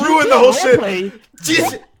then to ruin the whole shit.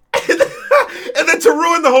 Jesus. And then to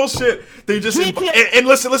ruin the whole shit, they just and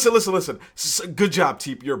listen. Good job,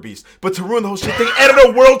 Teep, you're a beast. But to ruin the whole shit, they added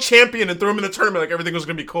a world champion and threw him in the tournament like everything was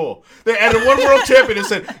gonna be cool. They added one world champion and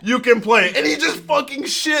said you can play, and he just fucking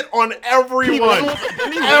shit on everyone.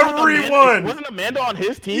 Wasn't Amanda on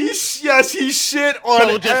his team? He shit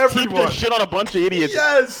on everyone. Teep shit on a bunch of idiots.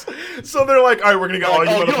 Yes. So they're like, all right, we're gonna go.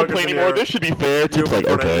 You don't play anymore. This should be fair. Teep's like,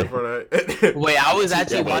 okay. Wait, I was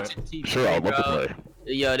actually watching TV. Sure, I'll love to play.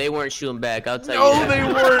 Yo, they weren't shooting back. I'll tell you. No, they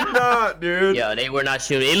were not, dude. Yo, they were not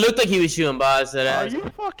shooting. It looked like he was shooting, boss. Are you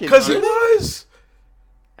fucking? Because he was.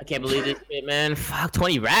 I can't believe this shit, man. Fuck,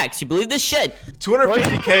 20 racks. You believe this shit?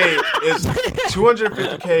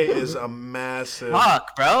 250K is a massive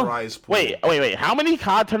prize pool. Wait. How many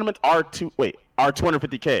COD tournaments are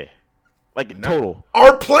 250K? Like total.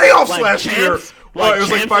 Our playoffs last year. Well, it was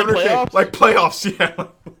like 500K. Like playoffs, yeah.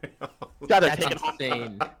 That's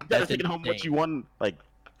insane. That's taking home what you won, like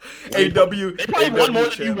AW. They probably won more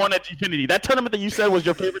than you won at Gfinity. That tournament that you said was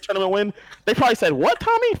your favorite tournament win. They probably said, "What,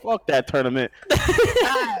 Tommy? Fuck that tournament."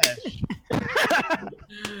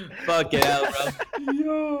 Fuck it out, bro.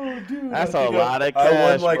 Yo, dude. That's a lot of cash,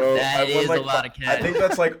 I won like, bro. That is a lot of cash. I think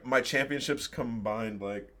that's like my championships combined.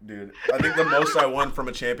 Like, dude, I think the most I won from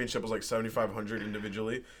a championship was like 7,500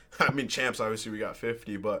 individually. I mean, champs, obviously we got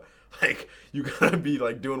 50, but like, you gotta be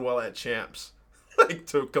like doing well at champs, like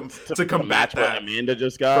to combat that. Amanda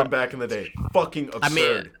just got from back in the day. Fucking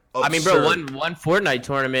absurd. I mean, bro, one Fortnite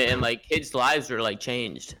tournament and like kids' lives were like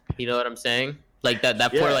changed. You know what I'm saying? Like that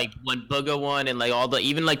for like when Booga won and like all the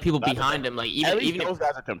even like people behind him, like even those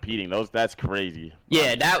guys are competing. That's crazy.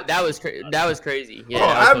 Yeah, that was crazy. Yeah,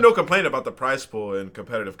 I have no complaint about the prize pool in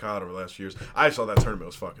competitive COD over the last few years. I saw that tournament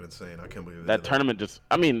was fucking insane. I can't believe that tournament just.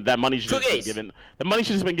 I mean, that money should just been given. The money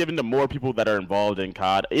should just been given to more people that are involved in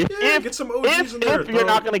COD. Get some OGs in there. If you're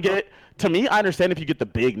not gonna get. To me, I understand if you get the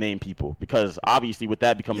big name people because obviously with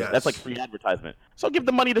that becomes that's like free advertisement. So give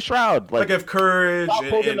the money to Shroud. Like if Courage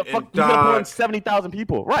and Doc, you're gonna pull in 70,000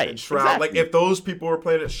 people, right? And Shroud, exactly. like if those people were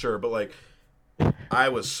playing it, sure. But like, I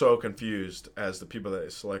was so confused as the people that they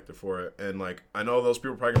selected for it, and like I know those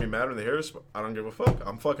people are probably gonna be mad when they hear this, but I don't give a fuck.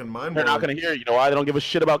 I'm fucking mind blown. They're not gonna hear. You know why? They don't give a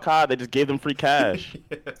shit about COD. They just gave them free cash.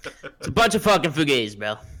 It's a bunch of fucking fugazi,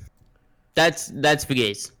 bro. That's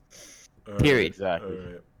fugazi. Period. Exactly.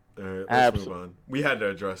 All right, let's move on. We had to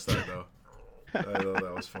address that though. I thought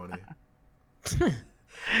that was funny.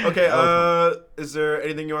 Okay, is there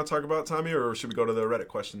anything you want to talk about, Tommy, or should we go to the Reddit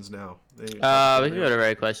questions now? We can go to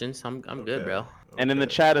Reddit questions. I'm good, bro. And in the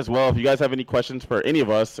chat as well, if you guys have any questions for any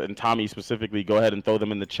of us, and Tommy specifically, go ahead and throw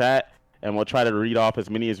them in the chat, and we'll try to read off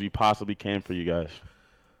as many as we possibly can for you guys.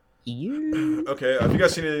 Okay, if you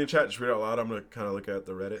guys see anything in the chat, just read it out loud. I'm going to kind of look at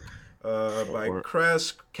the Reddit. By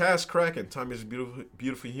Cass Kraken, Tommy's a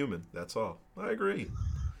beautiful human. That's all. I agree.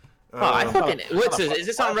 Is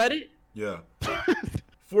this on Reddit? Yeah. I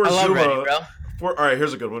love Reddit, bro. All right,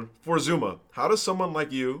 here's a good one. For Zoomaa, how does someone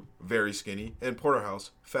like you, very skinny, and Porterhouse,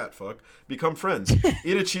 fat fuck, become friends?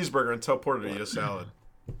 Eat a cheeseburger and tell Porter to eat a salad.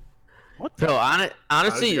 What? Bro,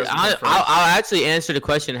 honestly, I'll actually answer the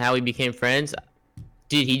question how we became friends.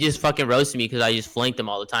 Dude, he just fucking roasted me because I just flanked him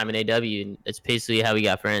all the time in AW, and that's basically how we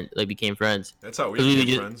got friends. Like became friends. That's how we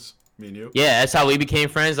became friends. Me and you. Yeah, that's how we became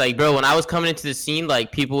friends. Like, bro, when I was coming into the scene,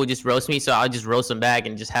 like people would just roast me, so I would just roast them back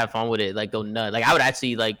and just have fun with it, like go nuts. Like I would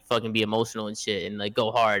actually like fucking be emotional and shit, and like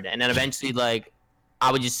go hard. And then eventually, like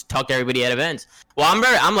I would just talk to everybody at events. Well,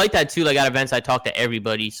 I'm like that too. Like at events, I talk to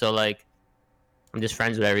everybody, so like I'm just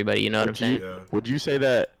friends with everybody. You know what I'm saying? Would you say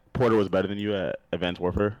that Porter was better than you at Advanced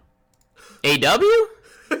Warfare? AW?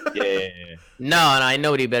 Yeah. No, I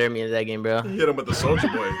know what he better than me in that game, bro. You hit him with the Soldier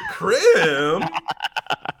Boy. Crim.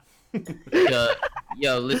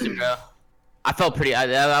 Yo, listen, bro. I felt pretty.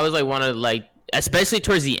 I was like one of like, especially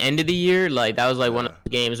towards the end of the year, like that was like one of the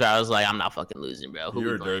games where I was like, I'm not fucking losing, bro. You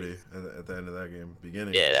were dirty at the end of that game,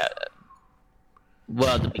 beginning. Yeah.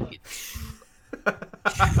 Well,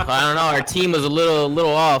 I don't know. Our team was a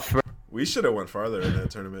little off. Bro. We should have went farther in that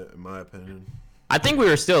tournament, in my opinion. I think we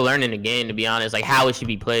were still learning the game, to be honest, like how it should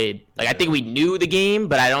be played. Like I think we knew the game,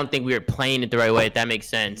 but I don't think we were playing it the right way. If that makes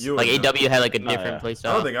sense. Like AW had like a different play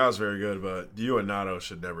style. I don't think I was very good, but you and Nato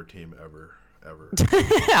should never team ever. I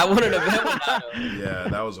wouldn't have been with Nato. Yeah,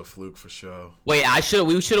 that was a fluke for sure. Wait,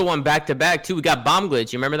 we should have won back to back too. We got bomb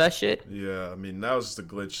glitch. You remember that shit? Yeah, I mean that was the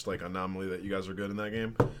glitch, like anomaly that you guys were good in that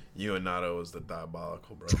game. You and Nato was the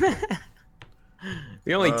diabolical, bro.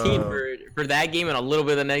 We only teamed for that game and a little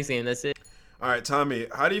bit of the next game. That's it. All right, Tommy,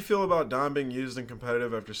 how do you feel about Dom being used in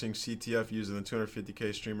competitive after seeing CTF used in the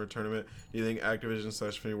 250K streamer tournament? Do you think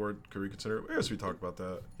Activision/Infinity Ward could reconsider? I guess we talked about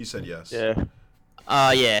that. He said yes. Yeah.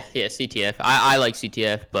 Yeah, CTF. I like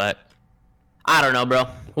CTF, but I don't know, bro.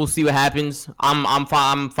 We'll see what happens. I'm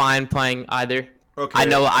fine playing either. Okay. I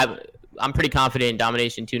know I'm pretty confident in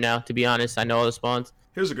domination too now. To be honest, I know all the spawns.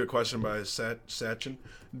 Here's a good question by Sachin.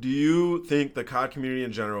 Do you think the COD community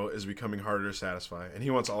in general is becoming harder to satisfy? And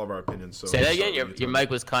he wants all of our opinions. So say that again. Your mic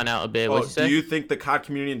was cutting out a bit. What'd you say? Do you think the COD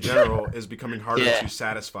community in general is becoming harder to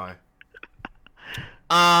satisfy?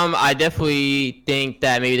 I definitely think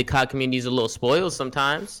that maybe the COD community is a little spoiled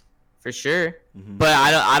sometimes, for sure. Mm-hmm. But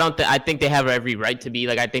I think they have every right to be.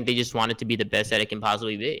 Like I think they just want it to be the best that it can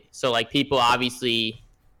possibly be. So like people obviously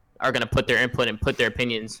are gonna put their input and put their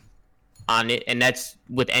opinions on it, and that's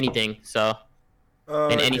with anything. So.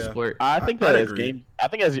 In any sport, I think that as game, I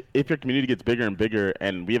think if your community gets bigger and bigger,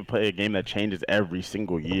 and we have played a game that changes every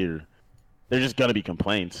single year, there's just gonna be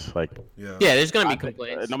complaints. Like there's gonna be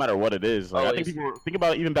complaints, no matter what it is. Like, I think people think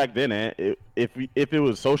about it even back then. If it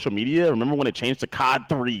was social media, remember when it changed to COD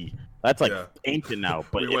 3? That's like ancient now.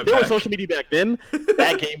 But if there was social media back then,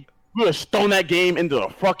 that game We would have thrown that game into the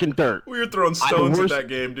fucking dirt. We were throwing stones at that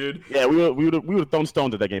game, dude. Yeah, we would have thrown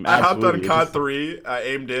stones at that game. I hopped on COD 3. I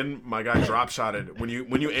aimed in. My guy drop shotted. When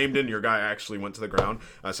you aimed in, your guy actually went to the ground.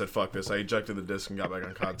 I said, "Fuck this." I ejected the disc and got back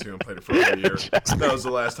on COD 2 and played it for over a year. That was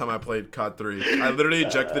the last time I played COD 3. I literally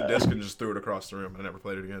ejected the disc and just threw it across the room. I never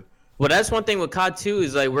played it again. Well, that's one thing with COD 2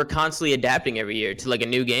 is like we're constantly adapting every year to like a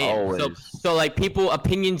new game. Always. So like people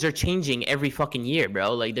opinions are changing every fucking year,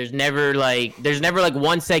 bro. Like there's never like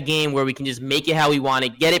one set game where we can just make it how we want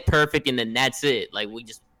it, get it perfect, and then that's it. Like we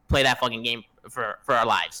just play that fucking game for our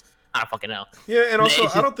lives. I don't fucking know. Yeah, and also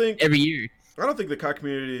I don't think every year. I don't think the COD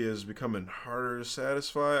community is becoming harder to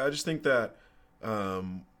satisfy. I just think that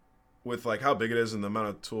with like how big it is and the amount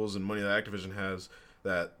of tools and money that Activision has,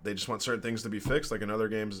 that they just want certain things to be fixed. Like in other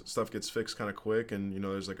games, stuff gets fixed kind of quick, and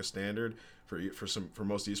there's like a standard for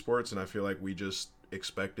most esports, and I feel like we just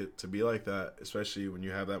expect it to be like that, especially when you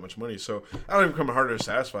have that much money. So I don't even become harder to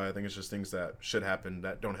satisfy. I think it's just things that should happen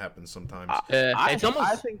that don't happen sometimes. I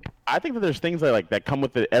think that there's things that come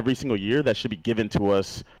with it every single year that should be given to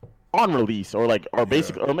us on release, or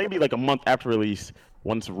basically, or maybe like a month after release,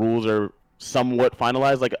 once rules are somewhat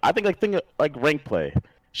finalized. Like I think like rank play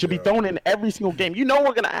should be thrown in every single game.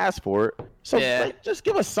 We're gonna ask for it, so just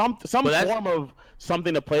give us some form of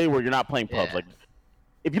something to play where you're not playing pubs. Like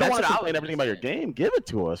if you don't want to play everything about your game, give it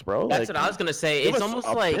to us, bro. That's what I was gonna say. It's almost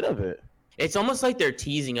like it's almost like they're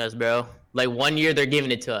teasing us, bro. Like one year they're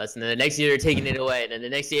giving it to us, and then the next year they're taking it away, and then the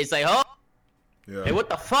next year it's like, oh, hey, what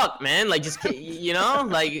the fuck, man? Like just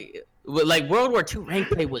like World War II rank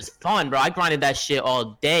play was fun, bro. I grinded that shit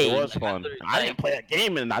all day. It was fun. I didn't play that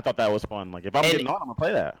game, and I thought that was fun. Like if I'm getting on, I'm gonna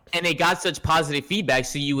play that. And it got such positive feedback,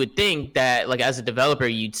 so you would think that, like as a developer,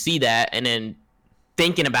 you'd see that, and then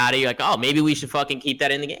thinking about it, you're like, oh, maybe we should fucking keep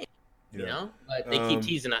that in the game. You know? But they keep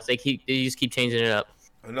teasing us. They just keep changing it up.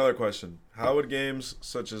 Another question: how would games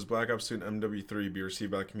such as Black Ops 2 and MW3 be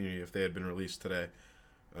received by the community if they had been released today?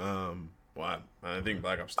 Well, I think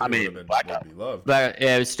Black Ops 3 would be loved.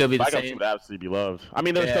 It would still be the Black same. Ops would absolutely be loved. I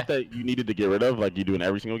mean, there's stuff that you needed to get rid of, like you do in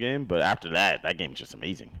every single game, but after that game's just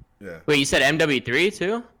amazing. Yeah. Wait, you said MW3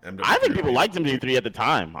 too? I think people liked MW3 at the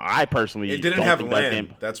time. I personally it didn't have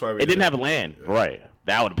LAN. That's why it didn't have LAN. Yeah. Right.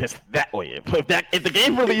 That would have pissed that way. If the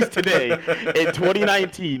game released today in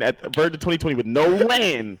 2019 at version 2020 with no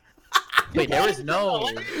LAN. Wait, there was no.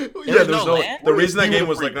 There was no LAN? The reason that game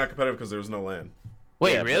was like not competitive because there was no LAN.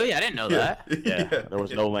 Wait, really? I didn't know that. Yeah, there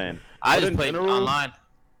was no LAN. I just played online.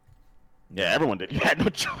 Yeah, everyone did. You had no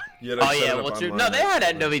choice. No, they had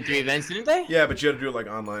MW3 events, didn't they? Yeah, but you had to do it like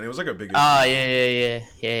online. It was like a big event.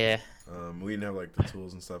 Yeah. We didn't have like the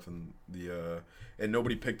tools and stuff, and and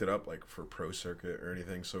nobody picked it up like for Pro Circuit or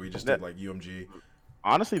anything, so we just did like UMG.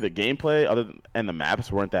 Honestly, the gameplay and the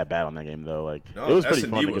maps weren't that bad on that game though. Like it was pretty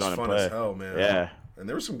fun to get on and play. As hell, man. Yeah. And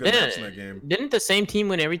there were some good maps in that game. Didn't the same team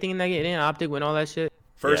win everything in that game? Didn't Optic win all that shit?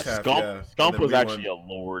 First half, Scump was actually a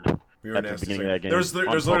lord. We were at the beginning of that game. There's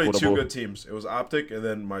literally two good teams. It was Optic and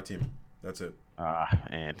then my team. That's it.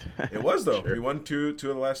 And it was though. Sure. We won two of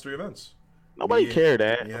the last 3 events. Nobody cared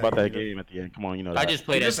about that game at the end. Come on, I just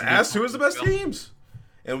played. Just asked who was the best teams.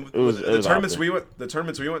 And the tournaments we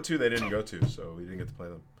went to, they didn't go to, so we didn't get to play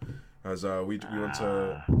them. As we went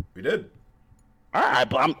to, we did. All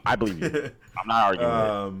right, I believe you. I'm not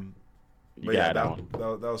arguing. But yeah,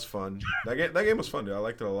 that was fun. That game was fun, dude. I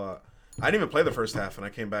liked it a lot. I didn't even play the first half, and I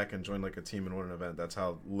came back and joined like a team and won an event. That's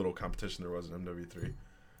how little competition there was in MW3.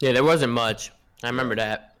 Yeah, there wasn't much. I remember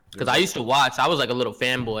that because I used to watch. I was like a little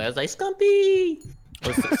fanboy. I was like, Scumpy. I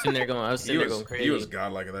was sitting there going crazy. He was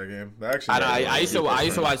godlike at that game. I used to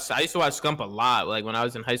watch Scump a lot, like when I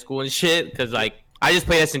was in high school and shit. Because like I just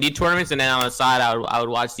played S&D tournaments, and then on the side I would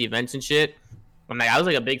watch the events and shit. I was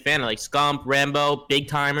like a big fan of like Scump, Rambo, Big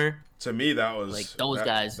Timer. To me, that was like those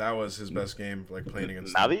guys. That was his best game, like playing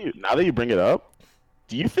against. Now that you bring it up,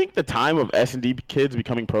 do you think the time of S&D kids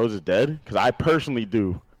becoming pros is dead? Because I personally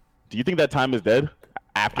do. Do you think that time is dead?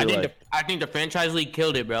 I think the franchise league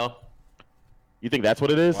killed it, bro. You think that's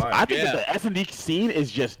what it is? Why? I think that the S&D scene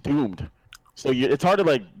is just doomed. So it's hard to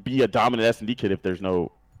like be a dominant S&D kid if there's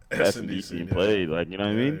no S&D scene played. Like, you know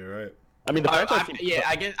what I mean? You're right. I mean,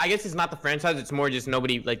 I guess it's not the franchise. It's more just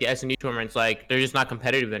nobody like the S&D tournaments. Like they're just not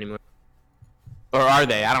competitive anymore. Or are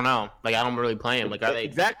they? I don't know. Like I don't really play them. Like are they?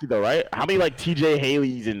 Exactly though, right? How many like TJ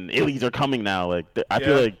Haley's and Illies are coming now? Like I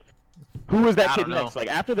feel like who is that kid next? Like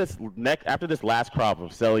after this last crop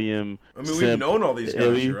of Celium. I mean, we've known all these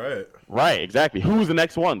guys, right? Right, exactly. Who's the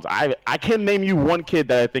next ones? I can name you one kid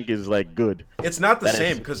that I think is like good. It's not the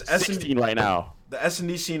same because S&D right now. The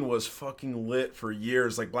S&D scene was fucking lit for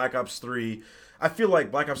years. Like Black Ops 3. I feel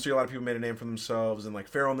like Black Ops 3, a lot of people made a name for themselves, and like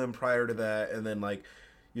Pharaoh and them prior to that, and then like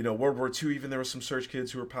World War II, even there were some Surge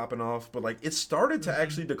kids who were popping off, but like it started to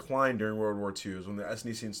actually decline during World War II. Is when the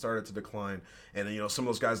SNE scene started to decline, and some of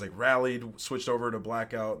those guys like rallied, switched over to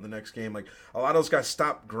Blackout in the next game. Like a lot of those guys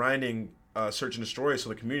stopped grinding Search and Destroy, so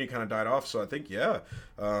the community kind of died off. So I think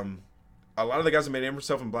a lot of the guys that made name for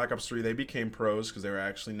themselves in Black Ops 3, they became pros because they were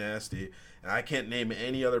actually nasty. And I can't name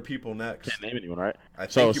any other people next. Can't name anyone, right? I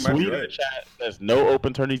think you might be right. In the chat says no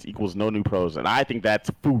open tourneys equals no new pros, and I think that's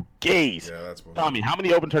fugazi. Yeah, that's bullshit. Tommy, how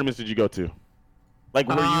many open tournaments did you go to? Like,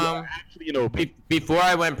 were you actually in open? Before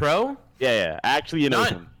I went pro? Yeah, actually in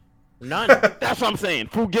open. None. That's what I'm saying.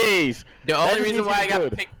 Fugazi. The only reason why I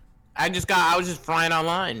got picked, I was just flying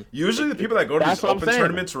online. Usually the people that go to these open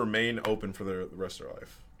tournaments remain open for the rest of their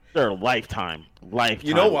life. Their lifetime.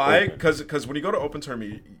 You know why? Because when you go to open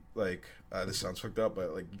tournament, like this sounds fucked up,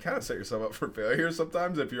 but like you kind of set yourself up for failure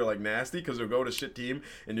sometimes if you're like nasty, because you'll go to shit team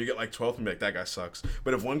and you get like 12th and be like, that guy sucks.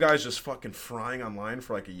 But if one guy's just fucking frying online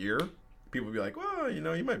for like a year, people will be like, well, you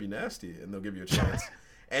might be nasty, and they'll give you a chance.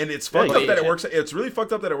 And it's fucked up that it works. It's really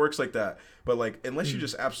fucked up that it works like that. But like, unless you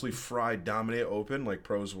just absolutely dominate open, like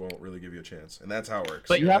pros won't really give you a chance, and that's how it works.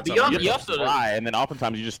 But you have to fry, and then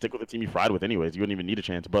oftentimes you just stick with the team you fried with anyways. You wouldn't even need a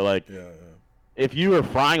chance. But like, if you are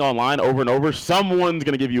frying online over and over, someone's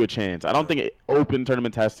gonna give you a chance. I don't think open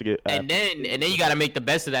tournament has to get. And then you got to make the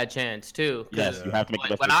best of that chance too. Yes, you have to make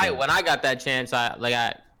the best. When I got that chance,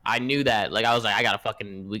 I knew that. Like I was like, I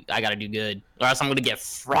gotta do good, or else I'm gonna get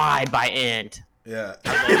fried by Ant. Yeah,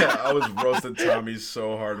 I was roasting Tommy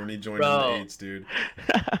so hard when he joined in the 8s, dude.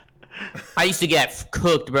 I used to get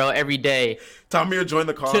cooked, bro, every day. Tommy would join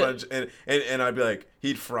the college, and I'd be like,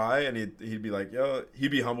 he'd fry, and he'd be like, yo, he'd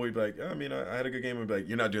be humble. He'd be like, I had a good game. I'd be like,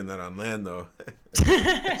 you're not doing that on LAN, though.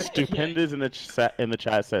 Stupendous in the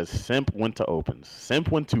chat says, Simp went to opens. Simp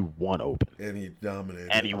went to one open. And he dominated.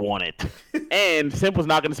 And he won it. And Simp was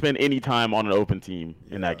not going to spend any time on an open team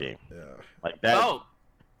in that game. Yeah. Like that. Oh,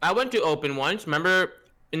 I went to open once. Remember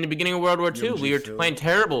in the beginning of World War II, we were playing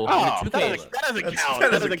terrible. Oh, that doesn't count.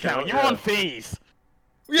 That doesn't count. You're on FaZe.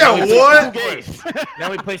 Yeah, what? Now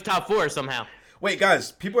we placed top 4 somehow. Wait,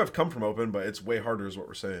 guys, people have come from open, but it's way harder is what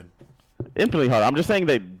we're saying. Infinitely hard. I'm just saying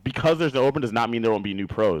that because there's no open does not mean there won't be new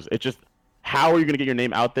pros. It's just, how are you going to get your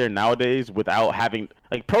name out there nowadays without having,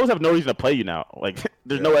 like, pros have no reason to play you now. Like,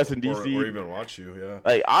 there's no SNDC. Or even watch you, yeah.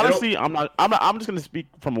 Like, honestly, I'm just going to speak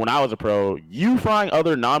from when I was a pro. You frying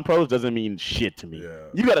other non-pros doesn't mean shit to me. Yeah.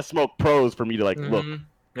 You got to smoke pros for me to, like, look.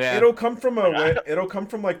 Yeah. It'll come from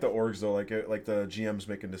like the orgs though, like the GMs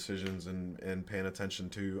making decisions and paying attention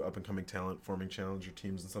to up and coming talent, forming challenger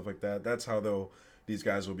teams and stuff like that. That's how these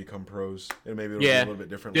guys will become pros. And maybe it'll be a little bit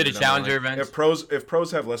different. Do the challenger events. If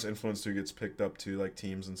pros have less influence, who gets picked up to like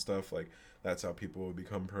teams and stuff, like that's how people will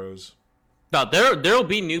become pros. No, there'll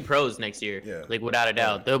be new pros next year. Yeah, like without a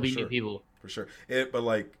doubt, there'll be new people for sure. But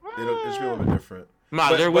like it's be a little bit different.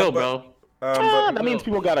 There will, bro. That means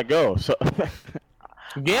people gotta go. So.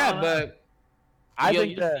 Yeah, but I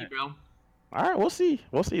think that. See, bro. All right, we'll see.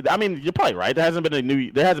 I mean, you're probably right. There hasn't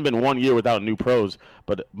been 1 year without new pros,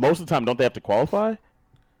 but most of the time, don't they have to qualify?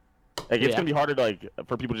 Like it's gonna be harder to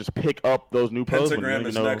for people to just pick up those new pros. Pentagram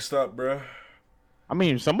is next up, bro. I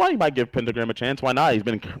mean, somebody might give Pentagram a chance. Why not? He's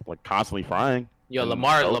been like constantly frying. Yo,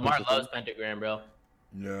 Lamar loves Pentagram, bro.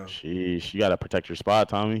 Yeah. Sheesh, you gotta protect your spot,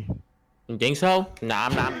 Tommy. You think so? Nah,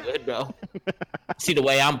 I'm good, bro. See the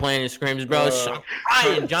way I'm playing the scrims, bro.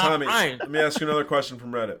 Ryan, Tommy, let me ask you another question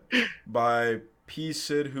from Reddit. By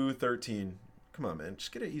PSidWho13. Come on, man.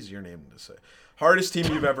 Just get an easier name to say. Hardest team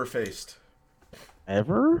you've ever faced?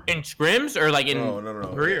 Ever? In scrims or like in no.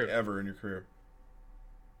 career? Ever in your career.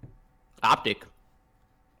 Optic,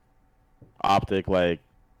 like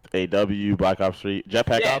AW, Black Ops 3,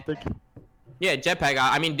 Jetpack Optic? Yeah, Jetpack.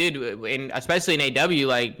 I mean, dude, especially in AW,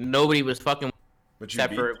 like nobody was fucking. But you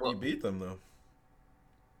beat them though.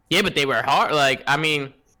 Yeah, but they were hard. Like, I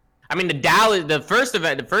mean, the Dallas, the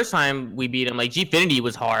first time we beat them, like Gfinity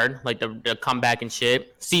was hard. Like the comeback and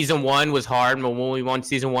shit. Season 1 was hard. When we won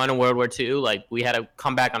Season 1 in World War II, like we had to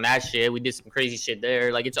come back on that shit. We did some crazy shit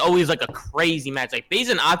there. Like it's always like a crazy match. Like FaZe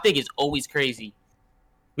and Optic is always crazy.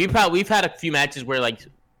 We've had a few matches where like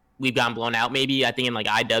we've gotten blown out. Maybe I think in like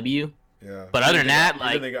IW. Yeah. But other than that,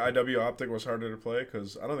 like, you think IW Optic was harder to play?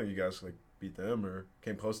 Because I don't think you guys like beat them or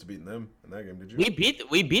came close to beating them in that game. Did you?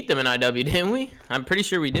 We beat them in IW, didn't we? I'm pretty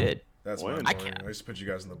sure we did. That's why I used to put you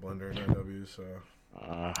guys in the blender in IW. So you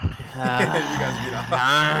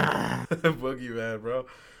guys beat Boogie man, bro.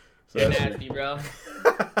 So you're nasty, bro.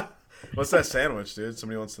 What's that sandwich, dude?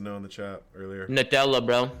 Somebody wants to know in the chat earlier. Nutella,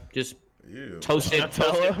 bro. Just. Ew. Toasted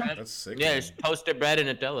bread. That's sick. Yeah, it's toasted bread and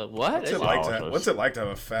Nutella. What? What's it like to have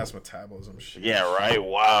a fast metabolism? Shit. Yeah, right.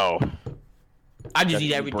 Wow. I just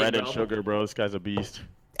eat everything, bread bro. and sugar, bro. This guy's a beast.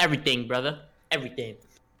 Everything, brother. Everything.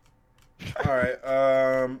 All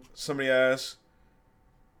right. Somebody asked,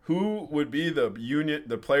 who would be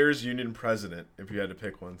the players' union president if you had to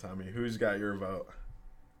pick one, Tommy? Who's got your vote?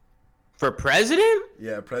 For president?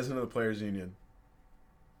 Yeah, president of the players' union.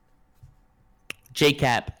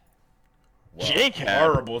 J-Cap. Wow. J-Cap?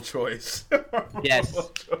 Horrible choice. Yes.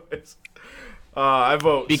 Choice. I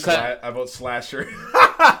vote Slasher.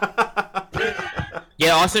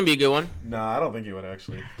 Yeah, Austin would be a good one. No, I don't think he would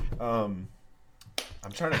actually. I'm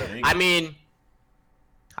trying to think. I mean,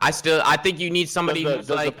 I think you need somebody who's does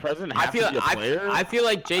like. the president have to be a player? I feel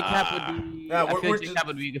like J-Cap would be. Yeah, J-Cap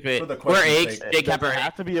would be a good fit. for the We're question's eggs. sake. J-Cap Does or it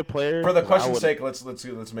have to be a player? For the question's sake, let's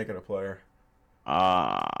make it a player.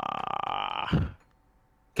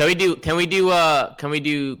 Can we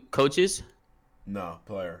do coaches? No,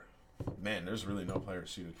 player. Man, there's really no player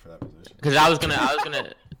suited for that position. Because I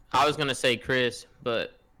was gonna say Chris,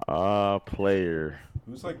 but Player.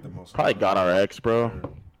 Who's like the most? Probably got our ex, bro.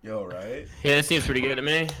 Yo, right? yeah, that seems pretty good to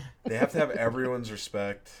me. They have to have everyone's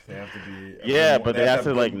respect. They have to be. Yeah, but they have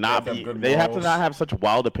to like good- not they have be. to have good They have to morals. not have such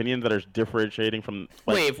wild opinions that are differentiating from.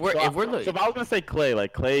 Like, Wait, if we're so looking, if I was gonna say Clay,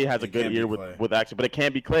 like Clay has a It good can't ear be Clay. with action, but it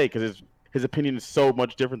can't be Clay because his opinion is so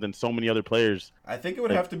much different than so many other players. I think it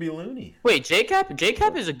would have to be Looney. wait, J-Cap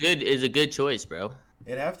is a good choice, bro.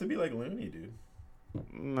 It'd have to be like Looney, dude.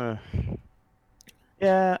 Nah.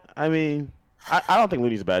 Yeah, I mean, I don't think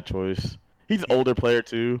Looney's a bad choice. He's an older player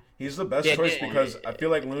too. He's the best Yeah, choice yeah, because I feel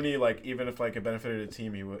like Looney, like even if like it benefited a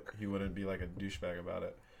team, he wouldn't be like a douchebag about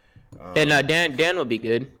it. And Dan would be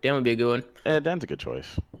good. Dan would be a good one. Dan's a good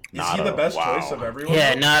choice. Is he the best choice of everyone?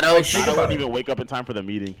 Yeah, though? Nato. Like, think I about wouldn't it. even wake up in time for the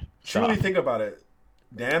meeting. Truly Stop. think about it.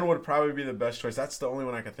 Dan would probably be the best choice. That's the only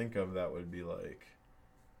one I can think of that would be like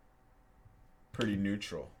pretty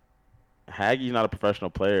neutral. Haggie's not a professional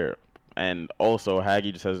player, and also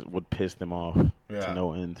Haggie just would piss them off to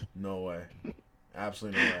no end. No way.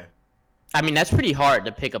 Absolutely no way. I mean, that's pretty hard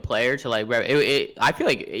to pick a player to like. I feel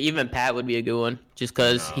like even Pat would be a good one, just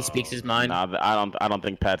because he speaks his mind. Nah, I don't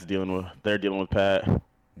think Pat's dealing with. They're dealing with Pat.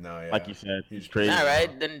 No, yeah. Like you said, He's crazy. All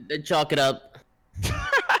right, then chalk it up.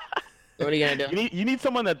 What are you gonna do? You need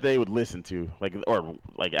someone that they would listen to, or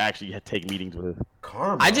actually take meetings with.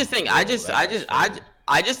 Karma. I just think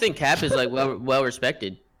Cap is like well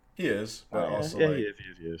respected. He is, but also yeah, like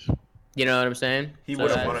he is. You know what I'm saying? he So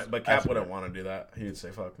wouldn't that's- want to. But Cap wouldn't want to do that. He would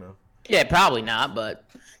say, "Fuck no." Yeah, probably not, but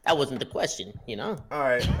that wasn't the question, you know. All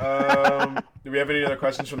right. Do we have any other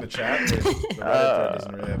questions from the chat? The Reddit thread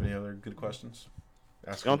doesn't really have any other good questions.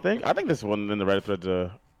 Ask You don't think? I think this one in the Reddit thread's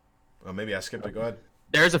Oh, maybe I skipped it. Go ahead.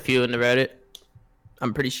 There's a few in the Reddit.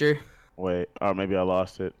 I'm pretty sure. Wait, or maybe I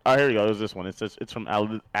lost it. Oh, here we go. It was this one. It's from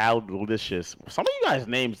Alicious. Some of you guys'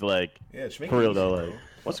 names like Yeah, just make for it real easy, though. bro. Like,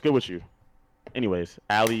 what's good with you? Anyways,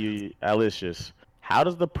 Alicious. How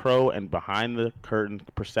does the pro and behind the curtain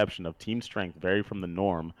perception of team strength vary from the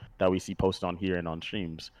norm that we see posted on here and on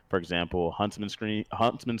streams? For example, Huntsman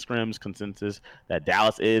Scrim's consensus that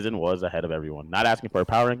Dallas is and was ahead of everyone. Not asking for a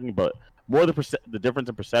power ranking, but more the difference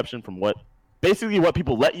in perception from what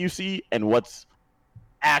people let you see and what's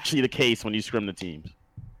actually the case when you scrim the teams.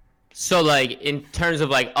 So like in terms of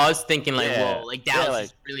like us thinking like, Yeah. whoa, like Dallas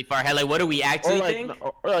is really far ahead. Like, what do we actually think?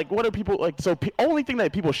 Or like, what are people like? So only thing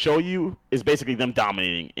that people show you is basically them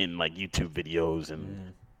dominating in like YouTube videos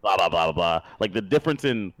and blah blah blah blah blah. Like the difference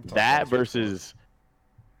in that versus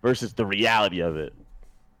the reality of it.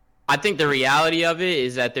 I think the reality of it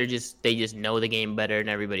is that they just know the game better than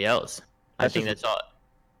everybody else. I think that's all.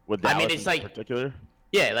 With I Dallas mean, it's in like- particular.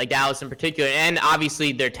 Yeah, like Dallas in particular, and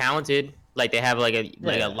obviously they're talented. Like they have like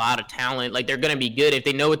a lot of talent. Like they're gonna be good if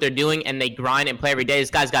they know what they're doing and they grind and play every day. This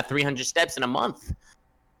guy's got 300 steps in a month.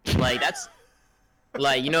 Like that's,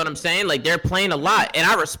 like, you know what I'm saying? Like they're playing a lot, and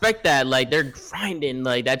I respect that. Like they're grinding.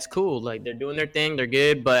 Like that's cool. Like they're doing their thing. They're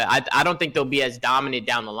good, but I don't think they'll be as dominant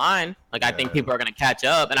down the line. Like I think people are gonna catch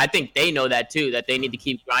up, and I think they know that too. That they need to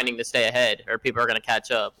keep grinding to stay ahead, or people are gonna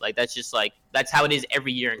catch up. Like that's just like that's how it is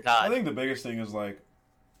every year in I COD. think the biggest thing is like,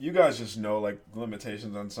 you guys just know like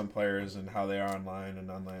limitations on some players and how they are online and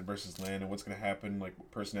online versus LAN and what's going to happen, like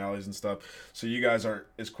personalities and stuff. So you guys aren't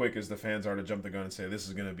as quick as the fans are to jump the gun and say this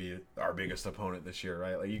is going to be our biggest opponent this year,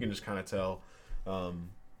 right? Like you can just kind of tell.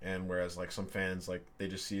 And whereas like some fans, like they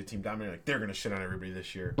just see a team dominating, like they're going to shit on everybody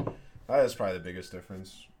this year. That's probably the biggest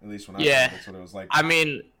difference, at least when I Yeah. that's what it was like. I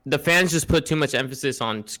mean, the fans just put too much emphasis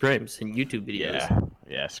on scrims and YouTube videos.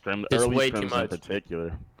 Yeah, scrim. Just Early way too scrims in much.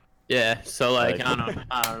 particular. Yeah, so like, Like-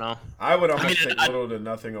 I don't know. I would almost mean, take I- little to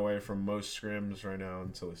nothing away from most scrims right now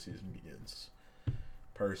until the season begins.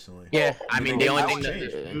 personally. Yeah, I mean the only thing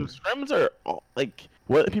scrims are like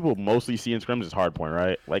what people mostly see in scrims is hardpoint,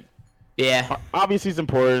 right? Like, yeah, obviously it's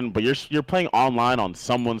important, but you're playing online on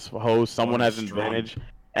someone's host, someone has an advantage,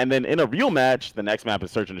 and then in a real match, the next map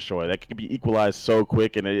is search and destroy. That could be equalized so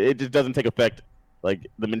quick, and it just doesn't take effect. Like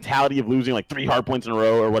the mentality of losing like 3 hardpoints in a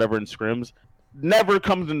row or whatever in scrims never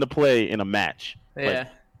comes into play in a match. yeah. Like,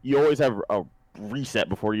 you always have a reset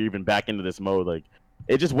before you're even back into this mode. Like,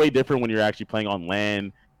 it's just way different when you're actually playing on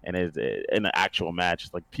LAN and it's in an actual match.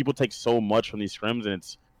 Like, people take so much from these scrims, and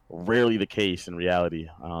it's rarely the case in reality.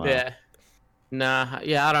 I don't know. Yeah. Nah,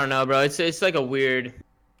 yeah, I don't know, bro. It's like a weird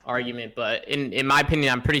argument, but in my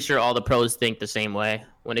opinion, I'm pretty sure all the pros think the same way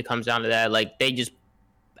when it comes down to that. Like, they just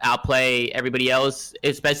outplay everybody else,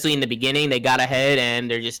 especially in the beginning. They got ahead, and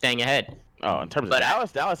they're just staying ahead. Oh, in terms of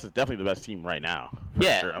Dallas is definitely the best team right now.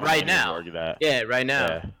 Yeah, sure. right now. Argue that. Yeah, right now.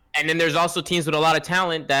 Yeah. And then there's also teams with a lot of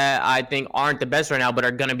talent that I think aren't the best right now, but are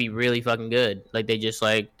gonna be really fucking good. Like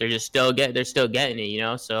they're still getting it, you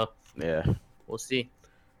know. So yeah, we'll see.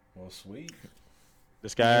 Well, sweet.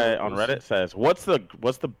 This guy on Reddit says, "What's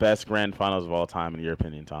the best grand finals of all time in your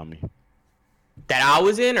opinion, Tommy?" That I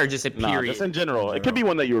was in, or just a period? No, just in general. It could be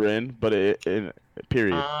one that you were in, but in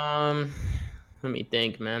period. Let me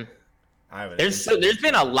think, man. There's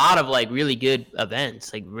been a lot of like really good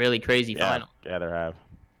events, like really crazy finals. Yeah, there have.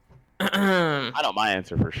 I know my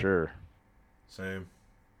answer for sure. Same.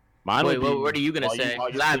 Mine Wait, what are you gonna say?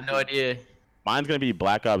 I have no idea. Mine's gonna be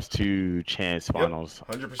Black Ops 2 Chance finals.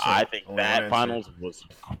 100%. I think that finals was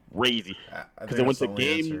crazy because it went to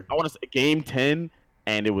game. I want to say game 10,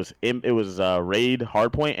 and it was raid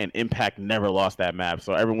hardpoint, and Impact never lost that map.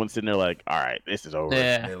 So everyone's sitting there like, all right, this is over.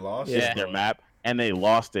 Yeah. They lost. This is their map. And they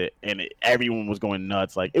lost it, and everyone was going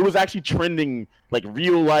nuts. Like, it was actually trending, like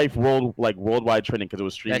real life worldwide trending because it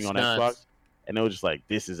was streaming on Xbox, and it was just like,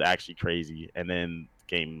 this is actually crazy. And then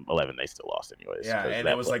game 11, they still lost anyways. Yeah, and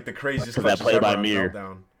it was like the craziest that play by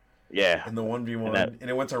Mir. Yeah, in the 1v1, and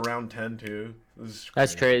it went to round 10 too.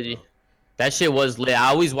 That's crazy. That shit was lit. I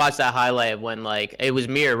always watch that highlight of when like it was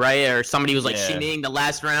Mir, right, or somebody was like shooting the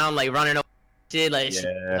last round, like running over. Shit, like,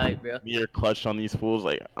 bro. You're clutched on these fools,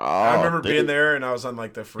 like. Oh, I remember being there, and I was on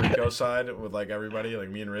like the Freako side with like everybody, like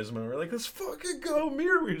me and Rizma. We're like, let's fucking go,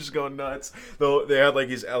 Mir. We were just going nuts. Though they had like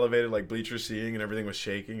these elevated like bleacher seating, and everything was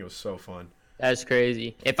shaking. It was so fun. That's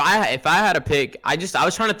crazy. If I had to pick, I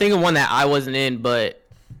was trying to think of one that I wasn't in, but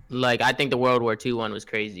like I think the World War II one was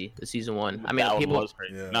crazy. The season 1. I mean, people was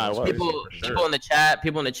crazy. Yeah, people in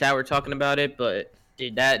the chat were talking about it, but.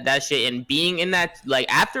 Dude, that shit, and being in that,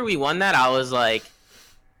 like, after we won that, I was like,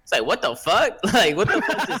 it's like, what the fuck? Like, what the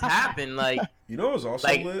fuck just happened? Like, you know, it was also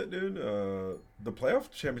like, lit, dude. The playoff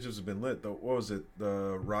championships have been lit. What was it?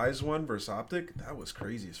 The Rise one versus Optic? That was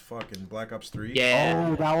crazy as fuck in Black Ops 3. Yeah.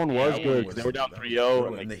 Oh, that one was good. They were down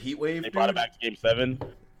 3-0. And the Heat Wave, they brought it back to Game 7.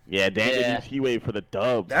 Yeah, Dan used Heat Wave for the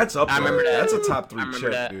dub. That's up there. I remember that. That's a top 3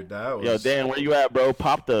 chip, dude. That was... Yo, Dan, where you at, bro?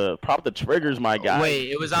 Pop the triggers, my guy. Wait,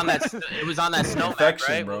 it was on that snow Infection, map,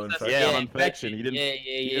 right? bro. Yeah, Infection. He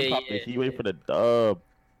didn't pop the Heat Wave for the dub.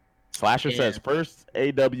 Slasher says first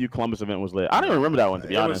AW Columbus event was lit. I don't even remember that one, to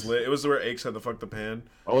be honest. It was lit. It was where Aches had the fuck the pan.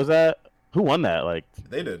 What was that? Who won that? Like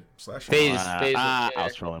they did. Slasher. FaZe. I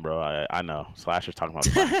was trolling, bro. I know. Slasher's talking about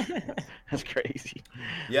Slasher. That's crazy.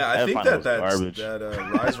 Yeah, I think that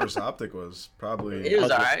Rise vs Optic was probably. It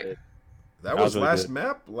was alright. That was last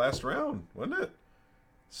round, wasn't it?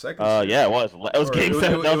 Second. Yeah, it was. It was game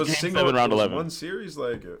 7. That was game 7, round 11. One series,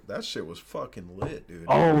 like that shit was fucking lit, dude.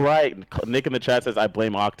 Oh right. Nick in the chat says I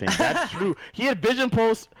blame Octane. That's true. He had vision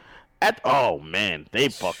pulse. Oh man, they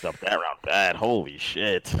fucked up that round bad. Holy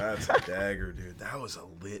shit. That's a dagger, dude. That was a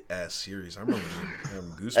lit ass series. I remember having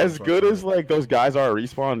goosebumps. As good as like those guys are at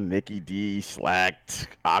Respawn, Nikki D, Slacked,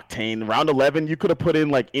 Octane. Round 11, you could have put in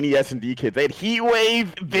like any S&D kids. They had Heat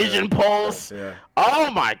Wave, Vision Pulse. Yeah. Oh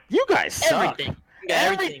my, you guys suck.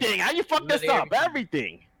 Everything. How you fuck this up?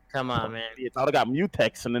 Everything. Come on, man. It's all got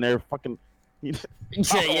Mutex and then they're fucking.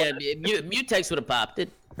 Mutex would have popped it.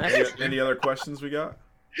 Any other questions we got?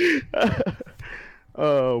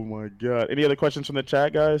 Oh my god. Any other questions from the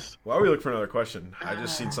chat, guys? While we look for another question, I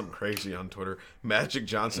just seen something crazy on Twitter. Magic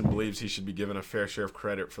Johnson believes he should be given a fair share of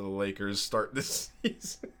credit for the Lakers start this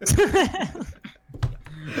season.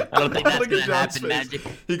 I don't think that's gonna happen, Magic.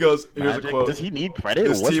 He goes, here's a quote. Does he need credit?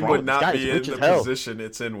 This team would not be in the position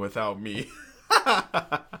it's in without me.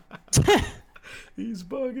 He's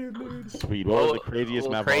bugging, dude. Sweet. What was the craziest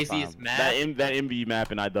map of all time? That MV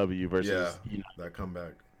map in IW versus that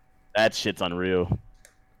comeback. That shit's unreal.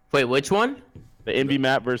 Wait, which one? The MV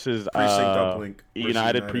map versus Precinct Uplink.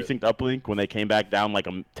 United Precinct Uplink when they came back down like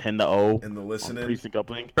 10-0 in the listening Precinct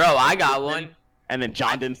Uplink. Bro, I got one. and then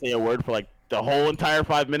John didn't say a word for like the whole entire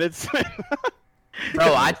 5 minutes.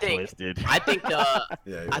 Bro, I think Twisted. I think the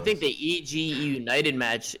Yeah, I think the EG United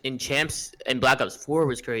match in Champs and Black Ops 4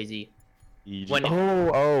 was crazy. When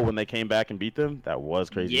when they came back and beat them, that was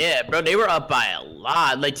crazy. Yeah, bro, they were up by a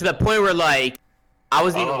lot, like to the point where like I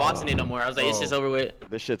wasn't even watching it no more. I was like, it's just over with.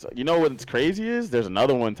 This shit's. You know what's crazy is? There's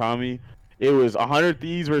another one, Tommy. It was 100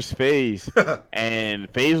 Thieves versus FaZe, and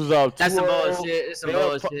FaZe was up 2-0. That's some bullshit. It's some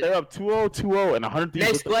bullshit. They're up 2-0, and 100 Thieves.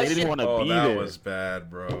 Next They didn't want to be there. That was bad,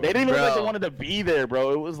 bro. They didn't even look like they wanted to be there, bro.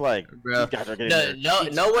 It was like, bro, these guys are getting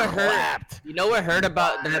no what hurt. You know what hurt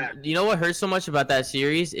about that? You know what hurt so much about that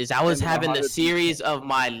series is I was having the series of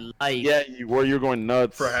my life. Yeah, you were going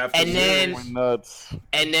nuts For half and the then series. nuts.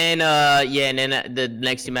 And then the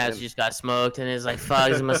next two matches just got smoked, and it's like fuck,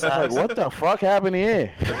 it's like, what the fuck happened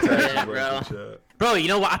here? Yeah, bro. Bro, you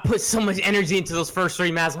know what? I put so much energy into those first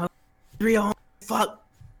 3 matches. 3-0, fuck.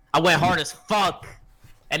 I went hard as fuck.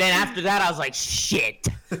 And then after that, I was like, shit.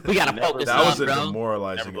 We gotta focus That up, was a bro.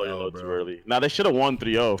 demoralizing L, bro. Too early. Now they should have won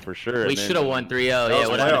 3-0 for sure. We should have won 3-0. Yeah, was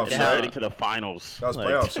whatever. playoffs, Heading to the finals. That was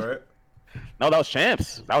playoffs, right? No, that was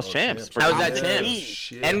champs. That was champs. That was that champs.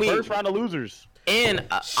 Shit. And we First round of losers. and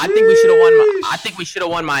I think we should have won. I think we should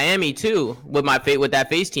have won Miami too with that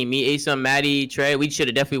FaZe team. Me, Asum, Maddie, Trey. We should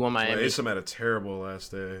have definitely won Miami. Asum had a terrible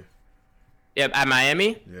last day. Yeah, at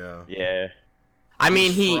Miami. Yeah. Yeah. I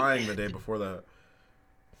mean, he was frying the day before that.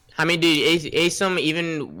 I mean, dude, Asum,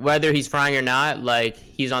 even whether he's frying or not, like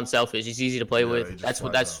he's unselfish. He's easy to play with.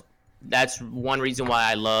 That's one reason why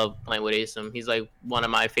I love playing with Asum. He's like one of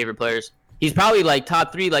my favorite players. He's probably like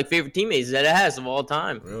top 3 like favorite teammates that it has of all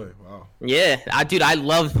time. Really? Wow. Yeah, I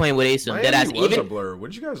love playing with Asum. Miami was a blur.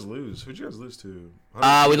 What'd you guys lose? Who'd you guys lose to?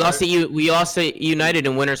 We lost to United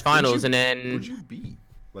in winners finals, and then who'd you beat?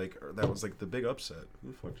 Like that was like the big upset.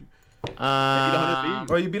 Who the fuck you?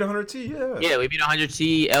 You beat 100T, yeah. Yeah, we beat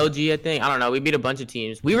 100T, LG, I think. I don't know. We beat a bunch of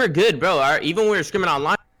teams. We were good, bro. Even when we were scrimming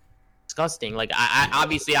online, disgusting. Like I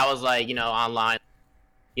obviously I was like, online.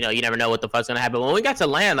 You never know what the fuck's gonna happen. When we got to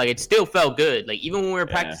land, like it still felt good. Like even when we were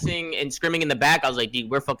practicing and scrimming in the back, I was like, dude,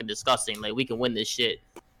 we're fucking disgusting. Like we can win this shit.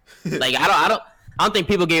 Like I don't think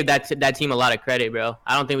people gave that team a lot of credit, bro.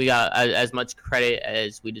 I don't think we got as much credit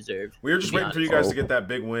as we deserved. We were just waiting for you guys to get that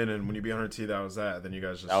big win, and when you beat 100T, that was that. Then you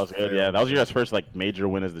guys just that was good. Yeah, that was your guys' first like major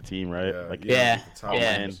win as the team, right? Yeah,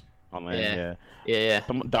 on land. Yeah.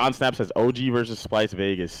 Don Snap says OG versus Splice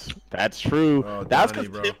Vegas. That's true. That's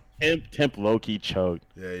because Temp low key choked.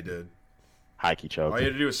 Yeah, he did. High key choked. All you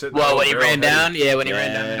had to do was sit. Well, when he ran down, when he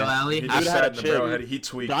ran down middle alley, he just sat in the barrel. He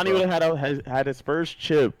tweaked. Johnny would have had his first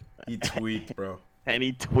chip. He tweaked, bro. And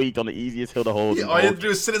he tweaked on the easiest hill to hold. All you had to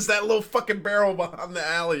do is sit in that little fucking barrel behind the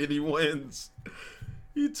alley, and he wins.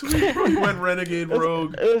 He tweaked. He went renegade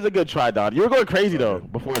rogue. It was a good try, Don. You were going crazy though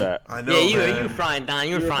before that. I know. Yeah, you were frying, Don.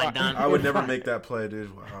 You were frying, Don. I would never make that play,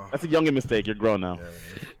 dude. Wow. That's a youngin' mistake. You're grown now.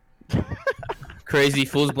 Yeah. Crazy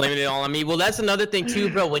fools blaming it all on me. Well, that's another thing too,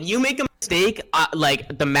 bro. When you make a mistake,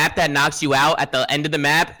 like the map that knocks you out at the end of the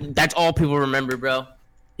map, that's all people remember, bro.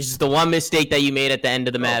 It's just the one mistake that you made at the end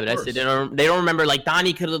of the map. That's it. They don't remember. Like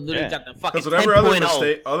Donnie could have literally got the fucking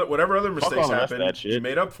 10.0. Whatever other mistakes happened, you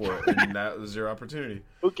made up for it, and that was your opportunity.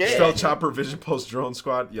 Okay. Spell Chopper Vision Post Drone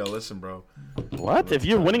Squad. Yo, listen, bro. What? If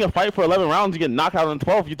you're winning a fight for 11 rounds, you get knocked out in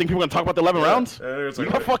 12. You think people are gonna talk about the 11 rounds? You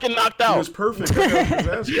got fucking knocked out. It was perfect,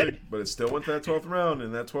 but it still went to that 12th round.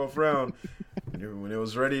 And that 12th round, when it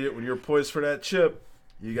was ready, when you were poised for that chip,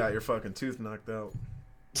 you got your fucking tooth knocked out.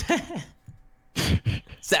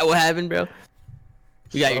 Is that what happened, bro?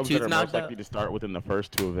 You got your tooth knocked out? Likely to start within the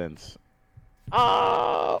first 2 events.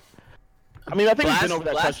 I mean, I think we've been over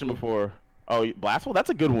that question beful. Oh, Blastful? That's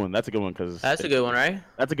a good one. That's a good one because that's a good one, right?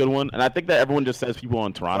 That's a good one, and I think that everyone just says people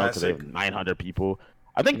in Toronto because they have 900 people.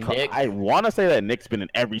 I think I want to say that Nick's been in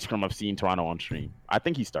every scrum I've seen Toronto on stream. I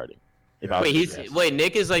think he's starting. Wait,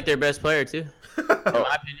 Nick is like their best player too.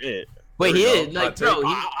 Wait, he is like, bro.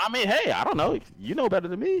 I mean, hey, I don't know. You know better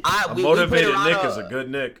than me. A motivated Nick is a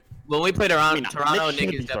good Nick. When we played around Toronto,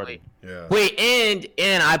 Nick is definitely. Yeah. Wait, and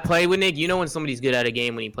I play with Nick. You know when somebody's good at a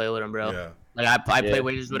game when you play with him, bro. Yeah. Like I play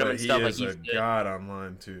with him and stuff. Like he's a god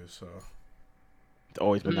online too. So. It's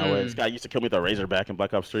always been that way. This guy used to kill me with a Razorback in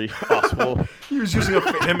Black Ops 3. He was using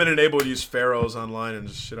him and Enable to use Pharaohs online and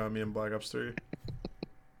just shit on me in Black Ops 3.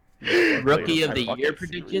 Rookie of the year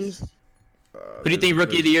predictions. Who do you think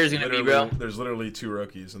Rookie of the Year is gonna be, bro? There's literally 2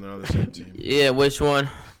 rookies and they're on the same team. Yeah, which one?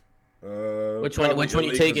 Which one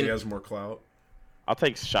you taking? He has more clout. I'll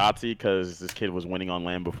take Shotzi because this kid was winning on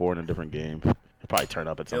land before in a different game. He'll probably turn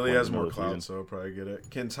up at some point. He has more clout, so I'll probably get it.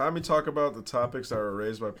 Can Tommy talk about the topics that were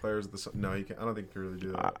raised by players at the No, he can't. I don't think he can really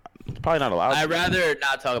do that. It's probably not allowed. I'd rather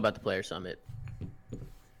not talk about the player summit.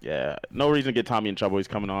 Yeah, no reason to get Tommy in trouble. He's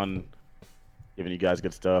coming on, giving you guys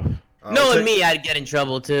good stuff. Knowing me, I'd get in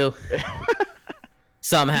trouble too.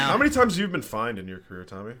 Somehow. How many times have you been fined in your career,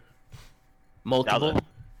 Tommy? Multiple.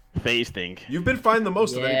 FaZe thing. You've been fined the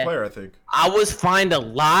most of any player, I think. I was fined a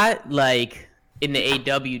lot, like in the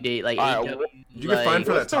AW day, like AW. Did you get fined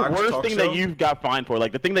for that What's the worst talk thing show? that you've got fined for?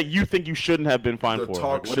 Like the thing that you think you shouldn't have been fined for.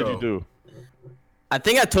 Talk What did show. you do? I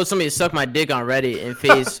think I told somebody to suck my dick on Reddit, and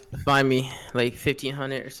FaZe fined me like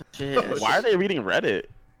 1,500 or some shit. Why are they reading Reddit?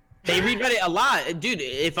 They read Reddit a lot, dude.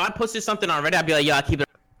 If I posted something on Reddit, I'd be like, "Yo, I keep it."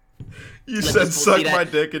 You said suck my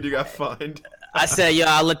dick and you got fined. I said, "Yo,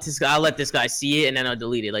 I'll let this guy see it, and then I'll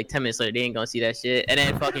delete it." Like 10 minutes later, they ain't gonna see that shit, and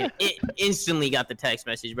then fucking instantly got the text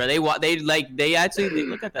message, bro. They actually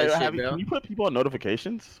look at that shit, bro. Can you put people on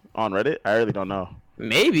notifications on Reddit? I really don't know.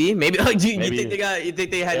 Maybe. Like, you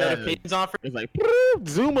think they had notifications on for? It's like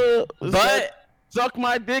Zoomaa, But suck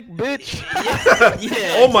my dick, bitch.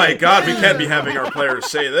 yeah. Oh my God, we can't be having our players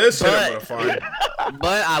say this. But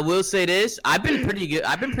I will say this: I've been pretty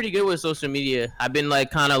good with social media. I've been like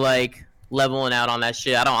kind of like leveling out on that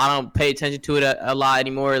shit. I don't pay attention to it a lot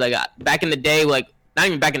anymore. Like back in the day, like not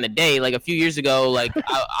even back in the day, like a few years ago, like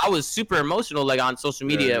I was super emotional like on social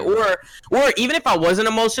media, or even if I wasn't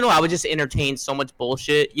emotional, I would just entertain so much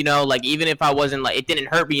bullshit, you know, like even if I wasn't like, it didn't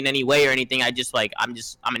hurt me in any way or anything. I just like, I'm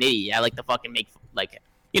an idiot. I like to fucking make like,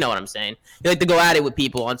 you know what I'm saying? You like to go at it with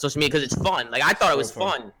people on social media because it's fun. Like I thought it was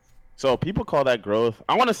fun. So people call that growth.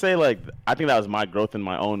 I want to say like, I think that was my growth in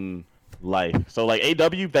my own life. So like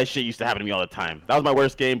AW, that shit used to happen to me all the time. That was my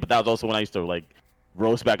worst game, but that was also when I used to like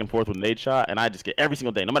roast back and forth with Nate Shot, and I just get every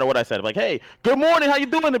single day, no matter what I said, I'm like, hey, good morning, how you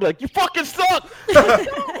doing? They'd be like, you fucking suck.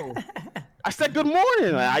 No. I said good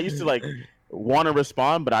morning. Like, I used to like want to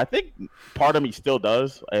respond, but I think part of me still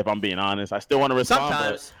does, if I'm being honest. I still want to respond.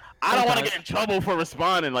 Sometimes. I don't want to get in trouble for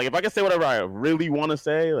responding. Like if I can say whatever I really want to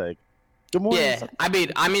say, like good morning. Yeah, I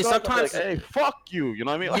mean sometimes. Like, hey, fuck you. You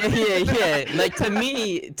know what I mean? Like, yeah. Like to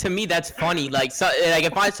me, that's funny. Like like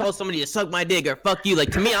if I told somebody to suck my dick or fuck you,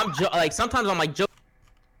 like to me, like sometimes I'm like joking.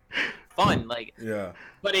 Fun, like yeah,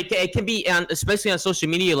 but it can be especially on social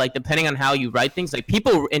media, like depending on how you write things, like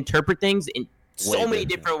people interpret things in so many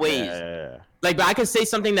different ways. Like but I could say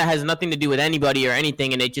something that has nothing to do with anybody or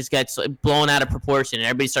anything, and it just gets blown out of proportion and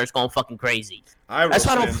everybody starts going fucking crazy. That's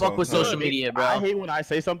why I don't fuck with social media, bro. I hate when I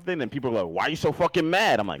say something and people are like, why are you so fucking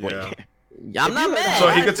mad? I'm like, wait. I'm not mad. So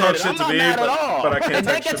he could talk shit to me, but I can't. And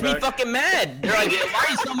that gets me fucking mad. They're like, why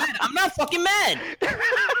are you so mad? I'm not fucking mad.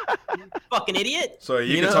 You fucking idiot. So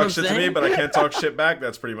you can talk shit to me, but I can't talk shit back.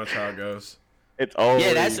 That's pretty much how it goes. It's always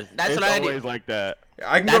that's what I do. Always like that.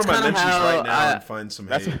 I can go to my mentions right now and find some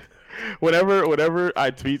hate. Whenever I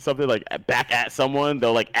tweet something like back at someone,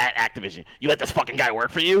 they'll like at Activision. You let this fucking guy work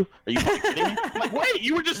for you? Are you fucking kidding me? I'm like, wait,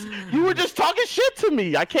 you were just talking shit to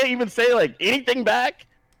me. I can't even say like anything back.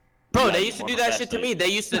 Bro, they used to do that shit to me. They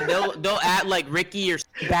used to they'll add like Ricky or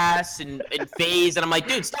Bass and FaZe, and I'm like,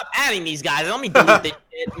 dude, stop adding these guys. Let me delete this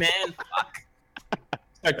shit, man. Fuck.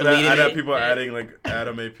 I'd have people adding like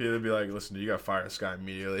Adam AP. They'd be like, listen, you got fire this guy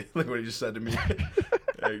immediately. Like what he just said to me.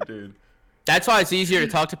 Like, dude. That's why it's easier to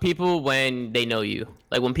talk to people when they know you.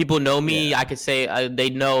 Like when people know me, I could say they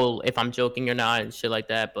know if I'm joking or not and shit like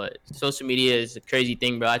that. But social media is a crazy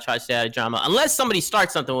thing, bro. I try to stay out of drama unless somebody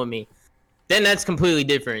starts something with me. Then that's completely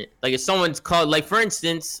different. Like if someone's called, like for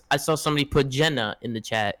instance, I saw somebody put Jenna in the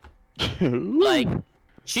chat. Like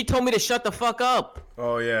she told me to shut the fuck up.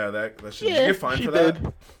 Oh yeah, that shit. Did you get fined for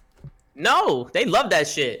that? No, they love that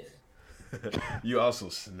shit. You also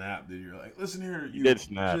snapped, dude. You're like, listen here, you did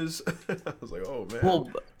snap. I was like, oh man. Well,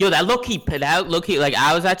 yo, that low key, like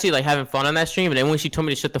I was actually like having fun on that stream, and then when she told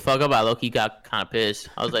me to shut the fuck up, I low key got kind of pissed.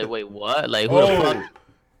 I was like, wait, what? Like, who the fuck?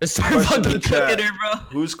 Start fucking cooking her, bro.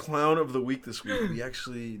 Who's clown of the week this week? We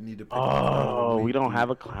actually need to pick. We don't have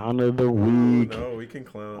a clown of the week. No, we can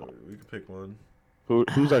clown. We can pick one.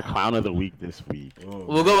 Who's our clown of the week this week? Oh,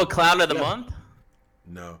 we'll go with clown of the month.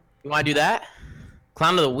 No. You want to do that?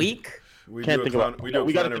 Clown of the week. We got to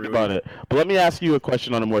think about it. But let me ask you a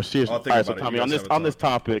question on a more serious. All right, so Tommy, on this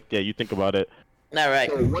topic, yeah, you think about it. All right.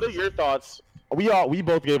 So what are your thoughts? We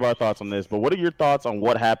both gave our thoughts on this, but what are your thoughts on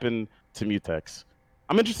what happened to Mutex?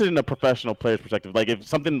 I'm interested in a professional player's perspective. Like, if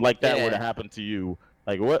something like that were to happen to you,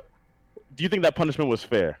 like, what do you think that punishment was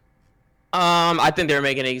fair? I think they were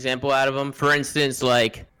making an example out of him. For instance,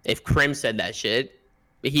 like if Krim said that shit,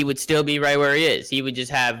 he would still be right where he is. He would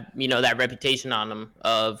just have, you know, that reputation on him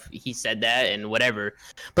of he said that and whatever.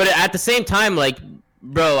 But at the same time, like,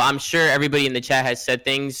 bro, I'm sure everybody in the chat has said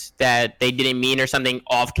things that they didn't mean or something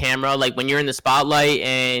off camera. Like when you're in the spotlight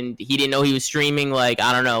and he didn't know he was streaming, like,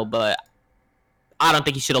 I don't know, but I don't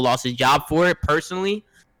think he should have lost his job for it personally.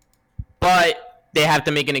 but they have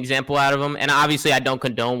to make an example out of him. And obviously, I don't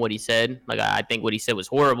condone what he said. Like, I think what he said was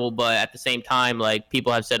horrible. But at the same time, like,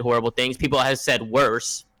 people have said horrible things. People have said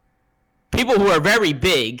worse. People who are very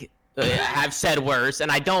big have said worse.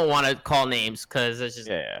 And I don't want to call names because it's just.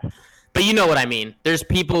 Yeah. But you know what I mean. There's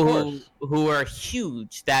people who are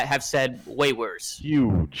huge that have said way worse.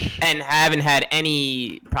 Huge. And haven't had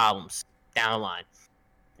any problems down the line.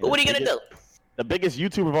 But what are you going to do? The biggest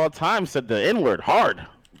YouTuber of all time said the N-word hard.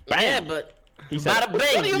 Bam. Yeah, but He said,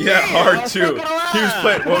 hard too. He was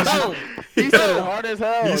playing. What was he said it hard as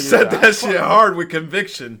hell. He said that shit hard with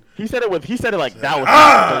conviction. He said it like that was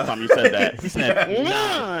the first time you said that. He said,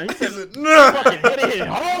 nah. He said, nah. Fucking hit it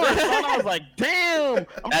hard. Son. I was like, damn.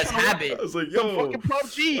 That's habit. I was like, yo, fucking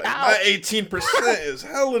PUBG. My 18% is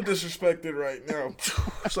hella disrespected right now.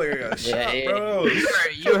 It's like I got shot, bro.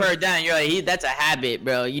 You heard that. You're like, that's a habit,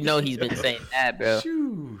 bro. You know he's been saying that, bro.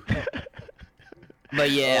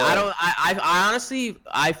 But yeah, I honestly,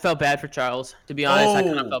 I felt bad for Charles. To be honest, I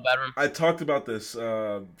kind of felt bad for him. I talked about this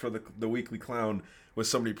for the Weekly Clown with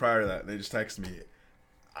somebody prior to that, and they just texted me.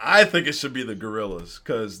 I think it should be the Gorillas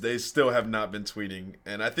because they still have not been tweeting,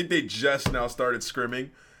 and I think they just now started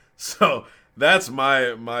scrimming. So that's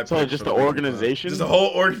my. So just the organization, just the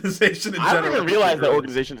whole organization in general. I don't even realize that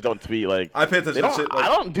organizations don't tweet. Like I pay attention to shit. Like, I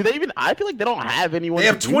don't. Do they even? I feel like they don't have anyone. They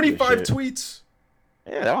have 25 tweets.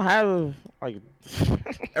 Yeah, they don't have like.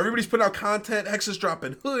 Everybody's putting out content. Hex is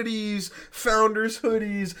dropping hoodies, founders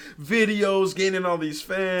hoodies, videos, gaining all these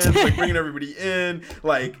fans, like bringing everybody in.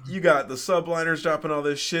 Like you got the subliners dropping all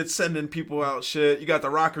this shit, sending people out shit. You got the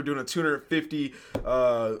Rocker doing a 250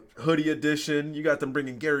 hoodie edition. You got them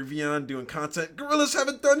bringing Gary Vee on doing content. Gorillas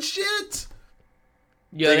haven't done shit.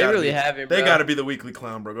 Yeah, they really haven't. They got to be the Weekly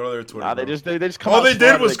Clown, bro. Go to their Twitter. Nah, they just come all they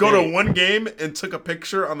did was go to one game and took a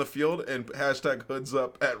picture on the field and hashtag hoods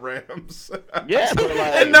up at Rams. Yeah, but like,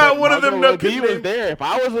 and not one of them Robbie was there. If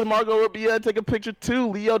I was with Margot Robbie, I'd take a picture too.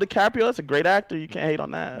 Leo DiCaprio, that's a great actor. You can't hate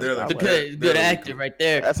on that. Good actor right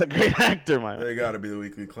there. That's a great actor, man. They got to be the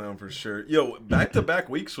Weekly Clown for sure. Yo, back-to-back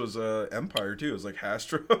weeks was Empire too. It was like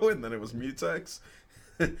Hastro and then it was Mutex.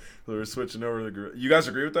 We were switching over to the. You guys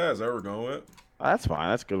agree with that? Is that what we're going with? That's fine.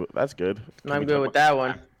 That's good. That's good. I'm good with that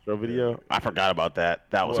one. Video. I forgot about that.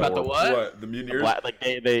 That was about the what? What? The Mutineers? Like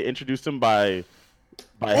they introduced him by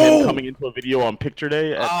him coming into a video on Picture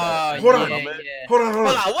Day. Hold on.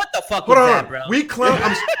 What the fuck was that, bro? We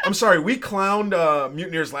clowned. I'm sorry. We clowned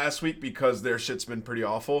Mutineers last week because their shit's been pretty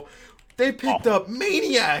awful. They picked up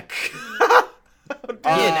Maniac.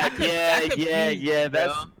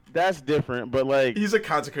 That's different, but like he's a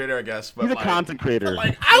content creator, I guess. But he's a content creator.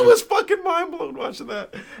 Like I was fucking mind blown watching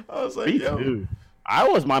that. I was like, me too. I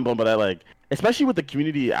was mind blown by that, like especially with the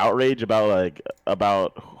community outrage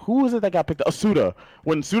about who was it that got picked up? Suda.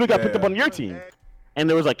 When Suda got picked up on your team, and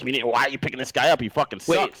there was like community, why are you picking this guy up? He fucking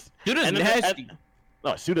sucks. Suda's nasty.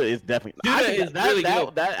 No, Suda is definitely.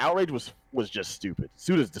 That outrage was just stupid.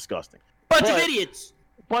 Suda's disgusting. Bunch of idiots.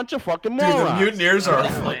 Bunch of fucking morons. Dude, the Mutineers are a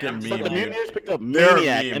fucking meme. The Mutineers picked up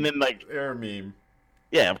Maniac, and then like they're a meme.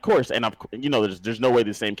 Yeah, of course, and there's no way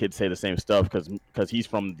the same kids say the same stuff because he's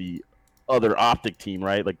from the other Optic team,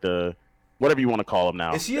 right? Like the whatever you want to call him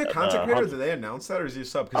now. Is he a content creator? Did they announce that, or is he a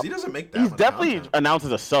sub? Because he doesn't make that. He's definitely announced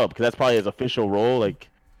as a sub because that's probably his official role. Like,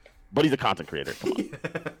 but he's a content creator. Come on.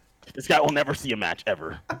 This guy will never see a match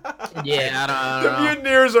ever. Yeah, I don't know. The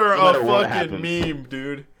Mutineers are a fucking meme,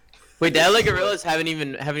 dude. Wait, the LA Gorillas haven't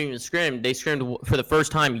even scrimmed. They scrimmed for the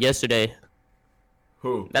first time yesterday.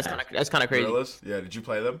 Who? That's kind of crazy. Gorillas? Yeah, did you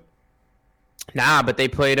play them? Nah, but they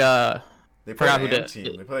played they played the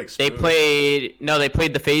team. They played they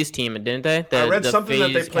played the FaZe team, didn't they? I read something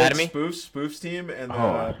FaZe that they played Academy? Spoof's team and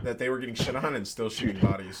that they were getting shit on and still shooting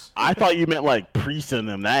bodies. I thought you meant like Priest and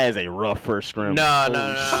them. That is a rough first scrim.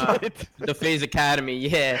 No. The FaZe Academy,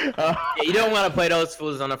 yeah. You don't want to play those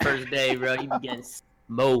fools on the first day, bro. You be getting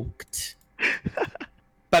smoked.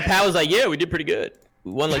 But Pat was like, yeah, we did pretty good.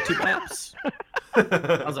 We won like 2 maps.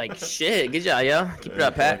 I was like, shit, good job, yo. Keep it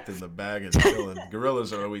up, Pat. In the bag and chilling.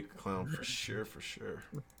 Gorillas are a weak clown for sure.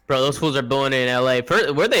 Bro, those fools are blowing it in LA.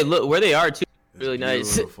 Where they are too. It's really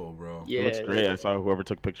nice. Beautiful, bro. Yeah, it looks great. I saw whoever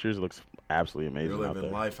took pictures. It looks absolutely amazing. You're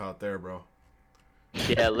living life out there, bro.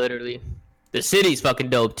 Yeah, literally. The city's fucking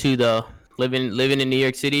dope too, though. Living in New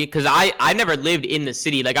York City, cause I never lived in the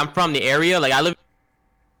city. Like I'm from the area. Like I live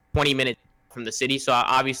 20 minutes from the city, so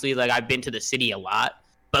obviously like I've been to the city a lot.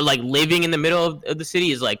 But like living in the middle of the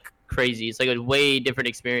city is like crazy. It's like a way different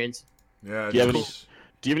experience. Yeah. Do you have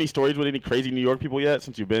any stories with any crazy New York people yet?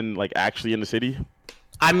 Since you've been like actually in the city.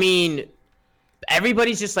 I mean,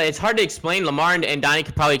 everybody's just like, it's hard to explain. Lamar and Donnie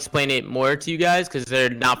could probably explain it more to you guys because they're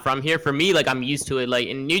not from here. For me, like, I'm used to it. Like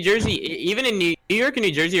in New Jersey, even in New York and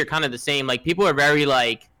New Jersey are kind of the same. Like people are very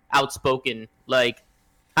like outspoken. Like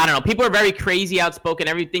I don't know, people are very crazy outspoken.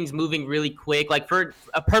 Everything's moving really quick. Like for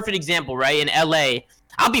a perfect example, right? In LA,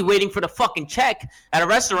 I'll be waiting for the fucking check at a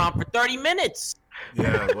restaurant for 30 minutes.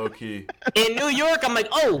 Yeah, low key. In New York, I'm like,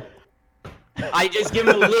 oh, I just give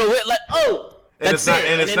them a little bit, like, oh. And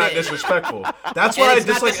it's not disrespectful. That's why I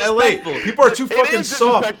dislike LA. People are too fucking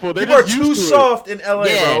soft. People are too soft in LA,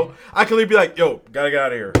 bro. I can be like, yo, gotta get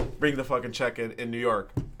out of here. Bring the fucking check in New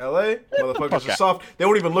York. LA, motherfuckers are soft. They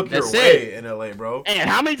won't even look your way in LA, bro. And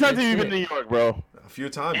how many times have you been to New York, bro? A few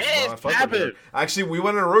times. Bro. Actually, we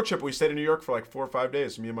went on a road trip. We stayed in New York for like 4 or 5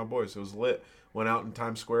 days. Me and my boys. It was lit. Went out in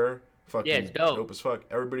Times Square. Fucking dope as fuck.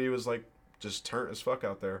 Everybody was like just turnt as fuck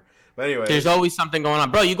out there. But anyway, there's always something going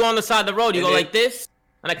on, bro. You go on the side of the road, you go like this,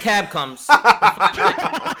 and a cab comes.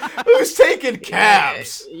 Who's taking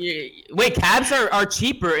cabs? Wait, cabs are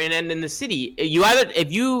cheaper in the city. You either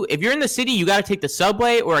if you're in the city, you gotta take the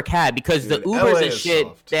subway or a cab because the Ubers and shit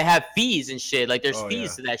they have fees and shit. Like there's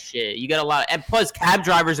fees to that shit. You got a lot, and plus cab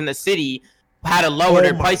drivers in the city had to lower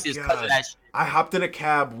their prices because of that shit. I hopped in a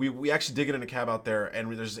cab. We actually did get in a cab out there, and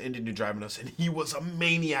there's this Indian dude driving us, and he was a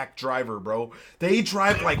maniac driver, bro. They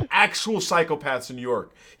drive like actual psychopaths in New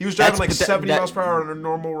York. He was driving like 70 miles per hour on a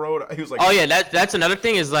normal road. He was like, oh yeah, that's another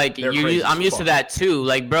thing is like I'm used to that too.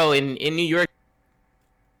 Like, bro, in New York,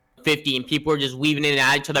 50 and people are just weaving in and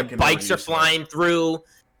out each other. Bikes are flying through.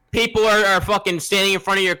 People are fucking standing in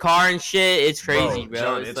front of your car and shit. It's crazy,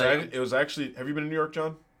 bro. John, it was actually. Have you been in New York,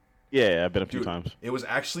 John? Yeah, I've been a few times. It was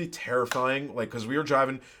actually terrifying, like, because we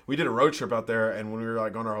did a road trip out there, and when we were,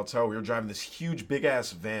 like, going to our hotel, we were driving this huge,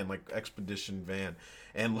 big-ass van, like, expedition van,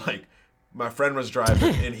 and, like, my friend was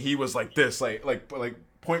driving, and he was like this, like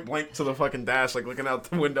point blank to the fucking dash, like, looking out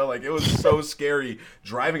the window, like, it was so scary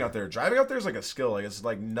driving out there. Driving out there is, like, a skill, like, it's,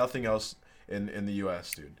 like, nothing else in the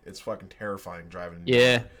U.S., dude. It's fucking terrifying driving.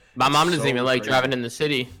 Yeah. My mom doesn't even like driving in the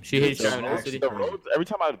city. She hates driving in the city. The roads, every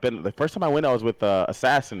time I've been, the first time I went, I was with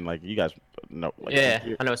Assassin. Like you guys know. Like, yeah,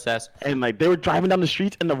 I know Assassin. And like they were driving down the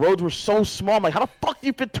streets, and the roads were so small. I'm like, how the fuck do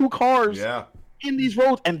you fit 2 cars? Yeah. In these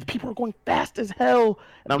roads, and people are going fast as hell.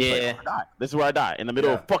 And I'm just like, oh, I die. This is where I die in the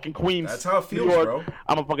middle of fucking Queens. That's how it feels, bro.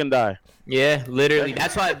 I'm gonna fucking die. Yeah, literally.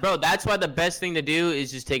 That's why, bro. That's why the best thing to do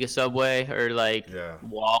is just take a subway or like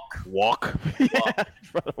walk.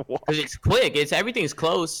 Because it's quick. Everything's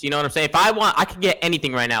close. You know what I'm saying? If I could get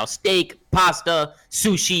anything right now: steak, pasta,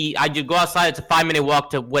 sushi. I just go outside. It's a 5-minute walk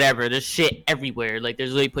to whatever. There's shit everywhere. Like there's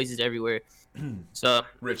literally places everywhere. So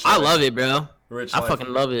I love it, bro. I fucking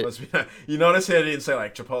love it. You notice he didn't say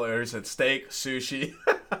like Chipotle, he said steak, sushi.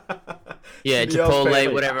 Yeah,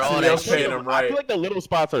 Chipotle, whatever, all that shit. I feel like the little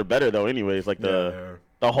spots are better though. Anyways, like the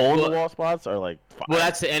hole in the wall spots are like. Fine. Well,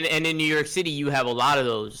 that's and in New York City you have a lot of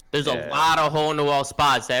those. There's a lot of hole in the wall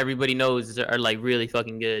spots that everybody knows are like really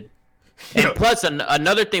fucking good. And plus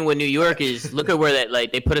another thing with New York is look at where that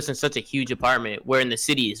like they put us in such a huge apartment where in the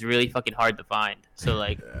city is really fucking hard to find. So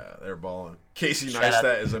like they're balling. Casey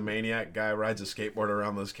Neistat is a maniac guy, rides a skateboard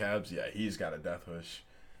around those cabs. Yeah, he's got a death wish.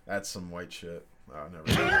 That's some white shit. Oh,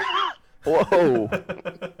 never. Whoa.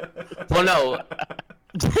 Well, no.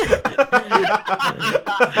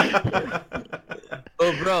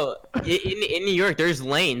 Oh, bro, in New York, there's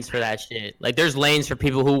lanes for that shit. Like, there's lanes for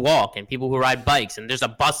people who walk and people who ride bikes, and there's a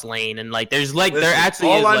bus lane, and like, there's like, there actually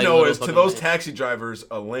all is. All I know is to those taxi drivers,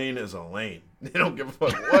 a lane is a lane. They don't give a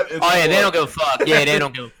fuck what. Oh yeah, they don't give a fuck. Yeah, they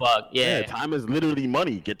don't give a fuck. Yeah, time is literally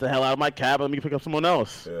money. Get the hell out of my cab. Let me pick up someone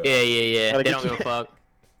else. Yeah. They don't give a fuck.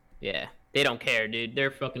 Yeah, they don't care, dude.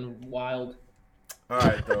 They're fucking wild. All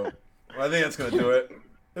right, though. Well, I think that's gonna do it.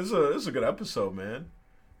 This is a good episode, man.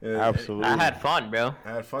 Absolutely. I had fun, bro.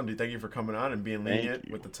 I had fun, dude. Thank you for coming on and being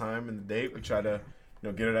lenient with the time and the date. We try to,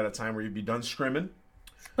 get it at a time where you'd be done scrimming.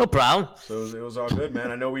 No problem. So it was all good, man.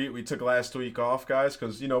 I know we took last week off, guys,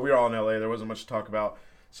 because, we were all in LA. There wasn't much to talk about.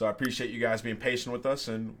 So I appreciate you guys being patient with us,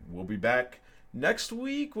 and we'll be back next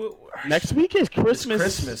week. Next week is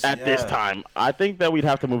Christmas at this time. I think that we'd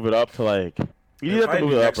have to move it up to, like, we'd have to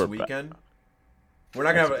move it up. Next weekend. We're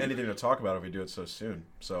not going to have anything to talk about if we do it so soon.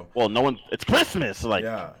 So. Well, it's Christmas. Like.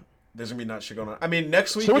 Yeah. There's going to be not shit going on. I mean,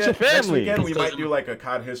 next weekend we might do, like, a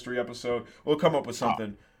COD history episode. We'll come up with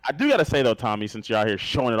something. I do gotta say though, Tommy, since you're out here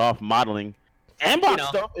showing it off, modeling, Ambot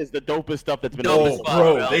stuff is the dopest stuff that's been.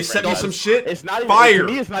 Bro, they sent me some shit. It's not even fire. To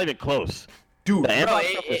me, it's not even close, dude. The Ambot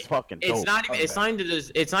stuff is fucking dope.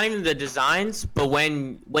 It's not even the designs, but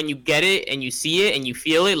when you get it and you see it and you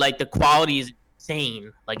feel it, like the quality is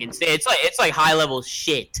insane. Like it's like high level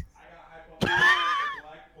shit.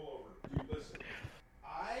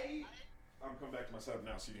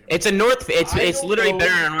 It's a North. It's literally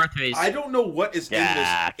better than a North Face. I don't know what is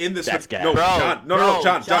in this. That's No, bro, John. No,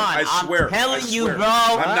 John. I swear. I'm telling you, bro.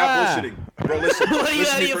 I'm not bullshitting. Bro, listen.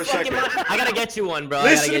 Listen to me for a second. I gotta get you one, bro.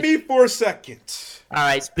 Listen to me for a second. All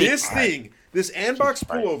right, speak. This Anbox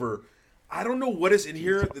pullover, I don't know what is in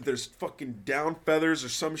here. That there's fucking down feathers or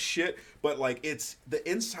some shit, but like it's the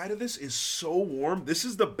inside of this is so warm. This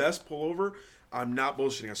is the best pullover. I'm not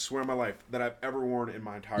bullshitting. I swear on my life that I've ever worn in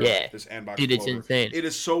my entire life. This Anbox dude, it's insane. It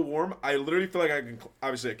is so warm. I literally feel like I can.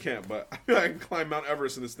 Obviously, I can't, but I feel like I can climb Mount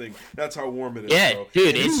Everest in this thing. That's how warm it is. Yeah, bro.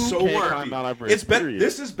 dude, it's so warm. It's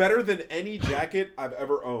This is better than any jacket I've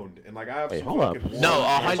ever owned, and like I have. Hold up. No,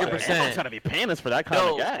 100%. I'm trying to be paying us for that kind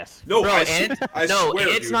of gas. No, bro, I swear,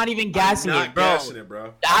 it's dude, not even gassing it, bro.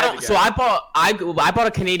 I bought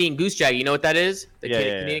a Canadian Goose jacket. You know what that is? The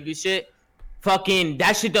Canadian Goose shit. Fucking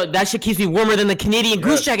that shit keeps me warmer than the Canadian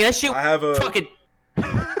Goose jacket. That shit. I have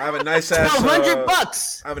a nice ass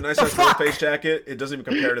 $1,200. I have a nice ass North Face jacket. It doesn't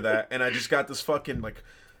even compare to that. And I just got this fucking like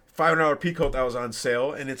 $500 peacoat that was on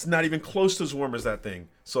sale, and it's not even close to as warm as that thing.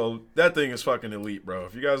 So that thing is fucking elite, bro.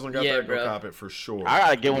 If you guys don't got that, go cop it for sure. I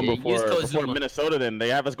gotta get one before Minnesota. Then they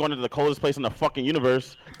have us going to the coldest place in the fucking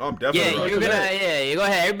universe. Oh, I'm definitely. You go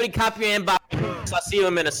ahead. Everybody copy your inbox. I'll see you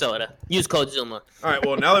in Minnesota. Use code Zoomaa. All right.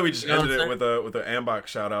 Well, now that we just ended it with an Ambox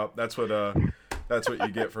shout out, that's what you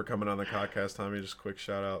get for coming on the Codcast, Tommy. Just a quick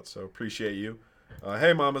shout out. So appreciate you.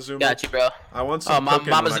 Hey, Mama Zoomaa. Got you, bro. I want some cooking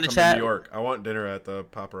Mama's when in I the come chat. to New York. I want dinner at the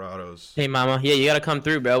Paparatto's. Hey, Mama. Yeah, you gotta come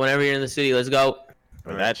through, bro. Whenever you're in the city, let's go.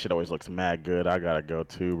 Right. That shit always looks mad good. I gotta go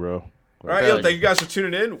too, bro. All right, yo, thank you guys for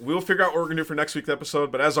tuning in. We'll figure out what we're going to do for next week's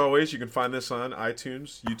episode. But as always, you can find this on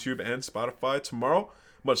iTunes, YouTube, and Spotify tomorrow.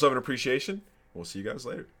 Much love and appreciation. We'll see you guys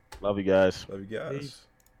later. Love you guys. Love you guys. Peace.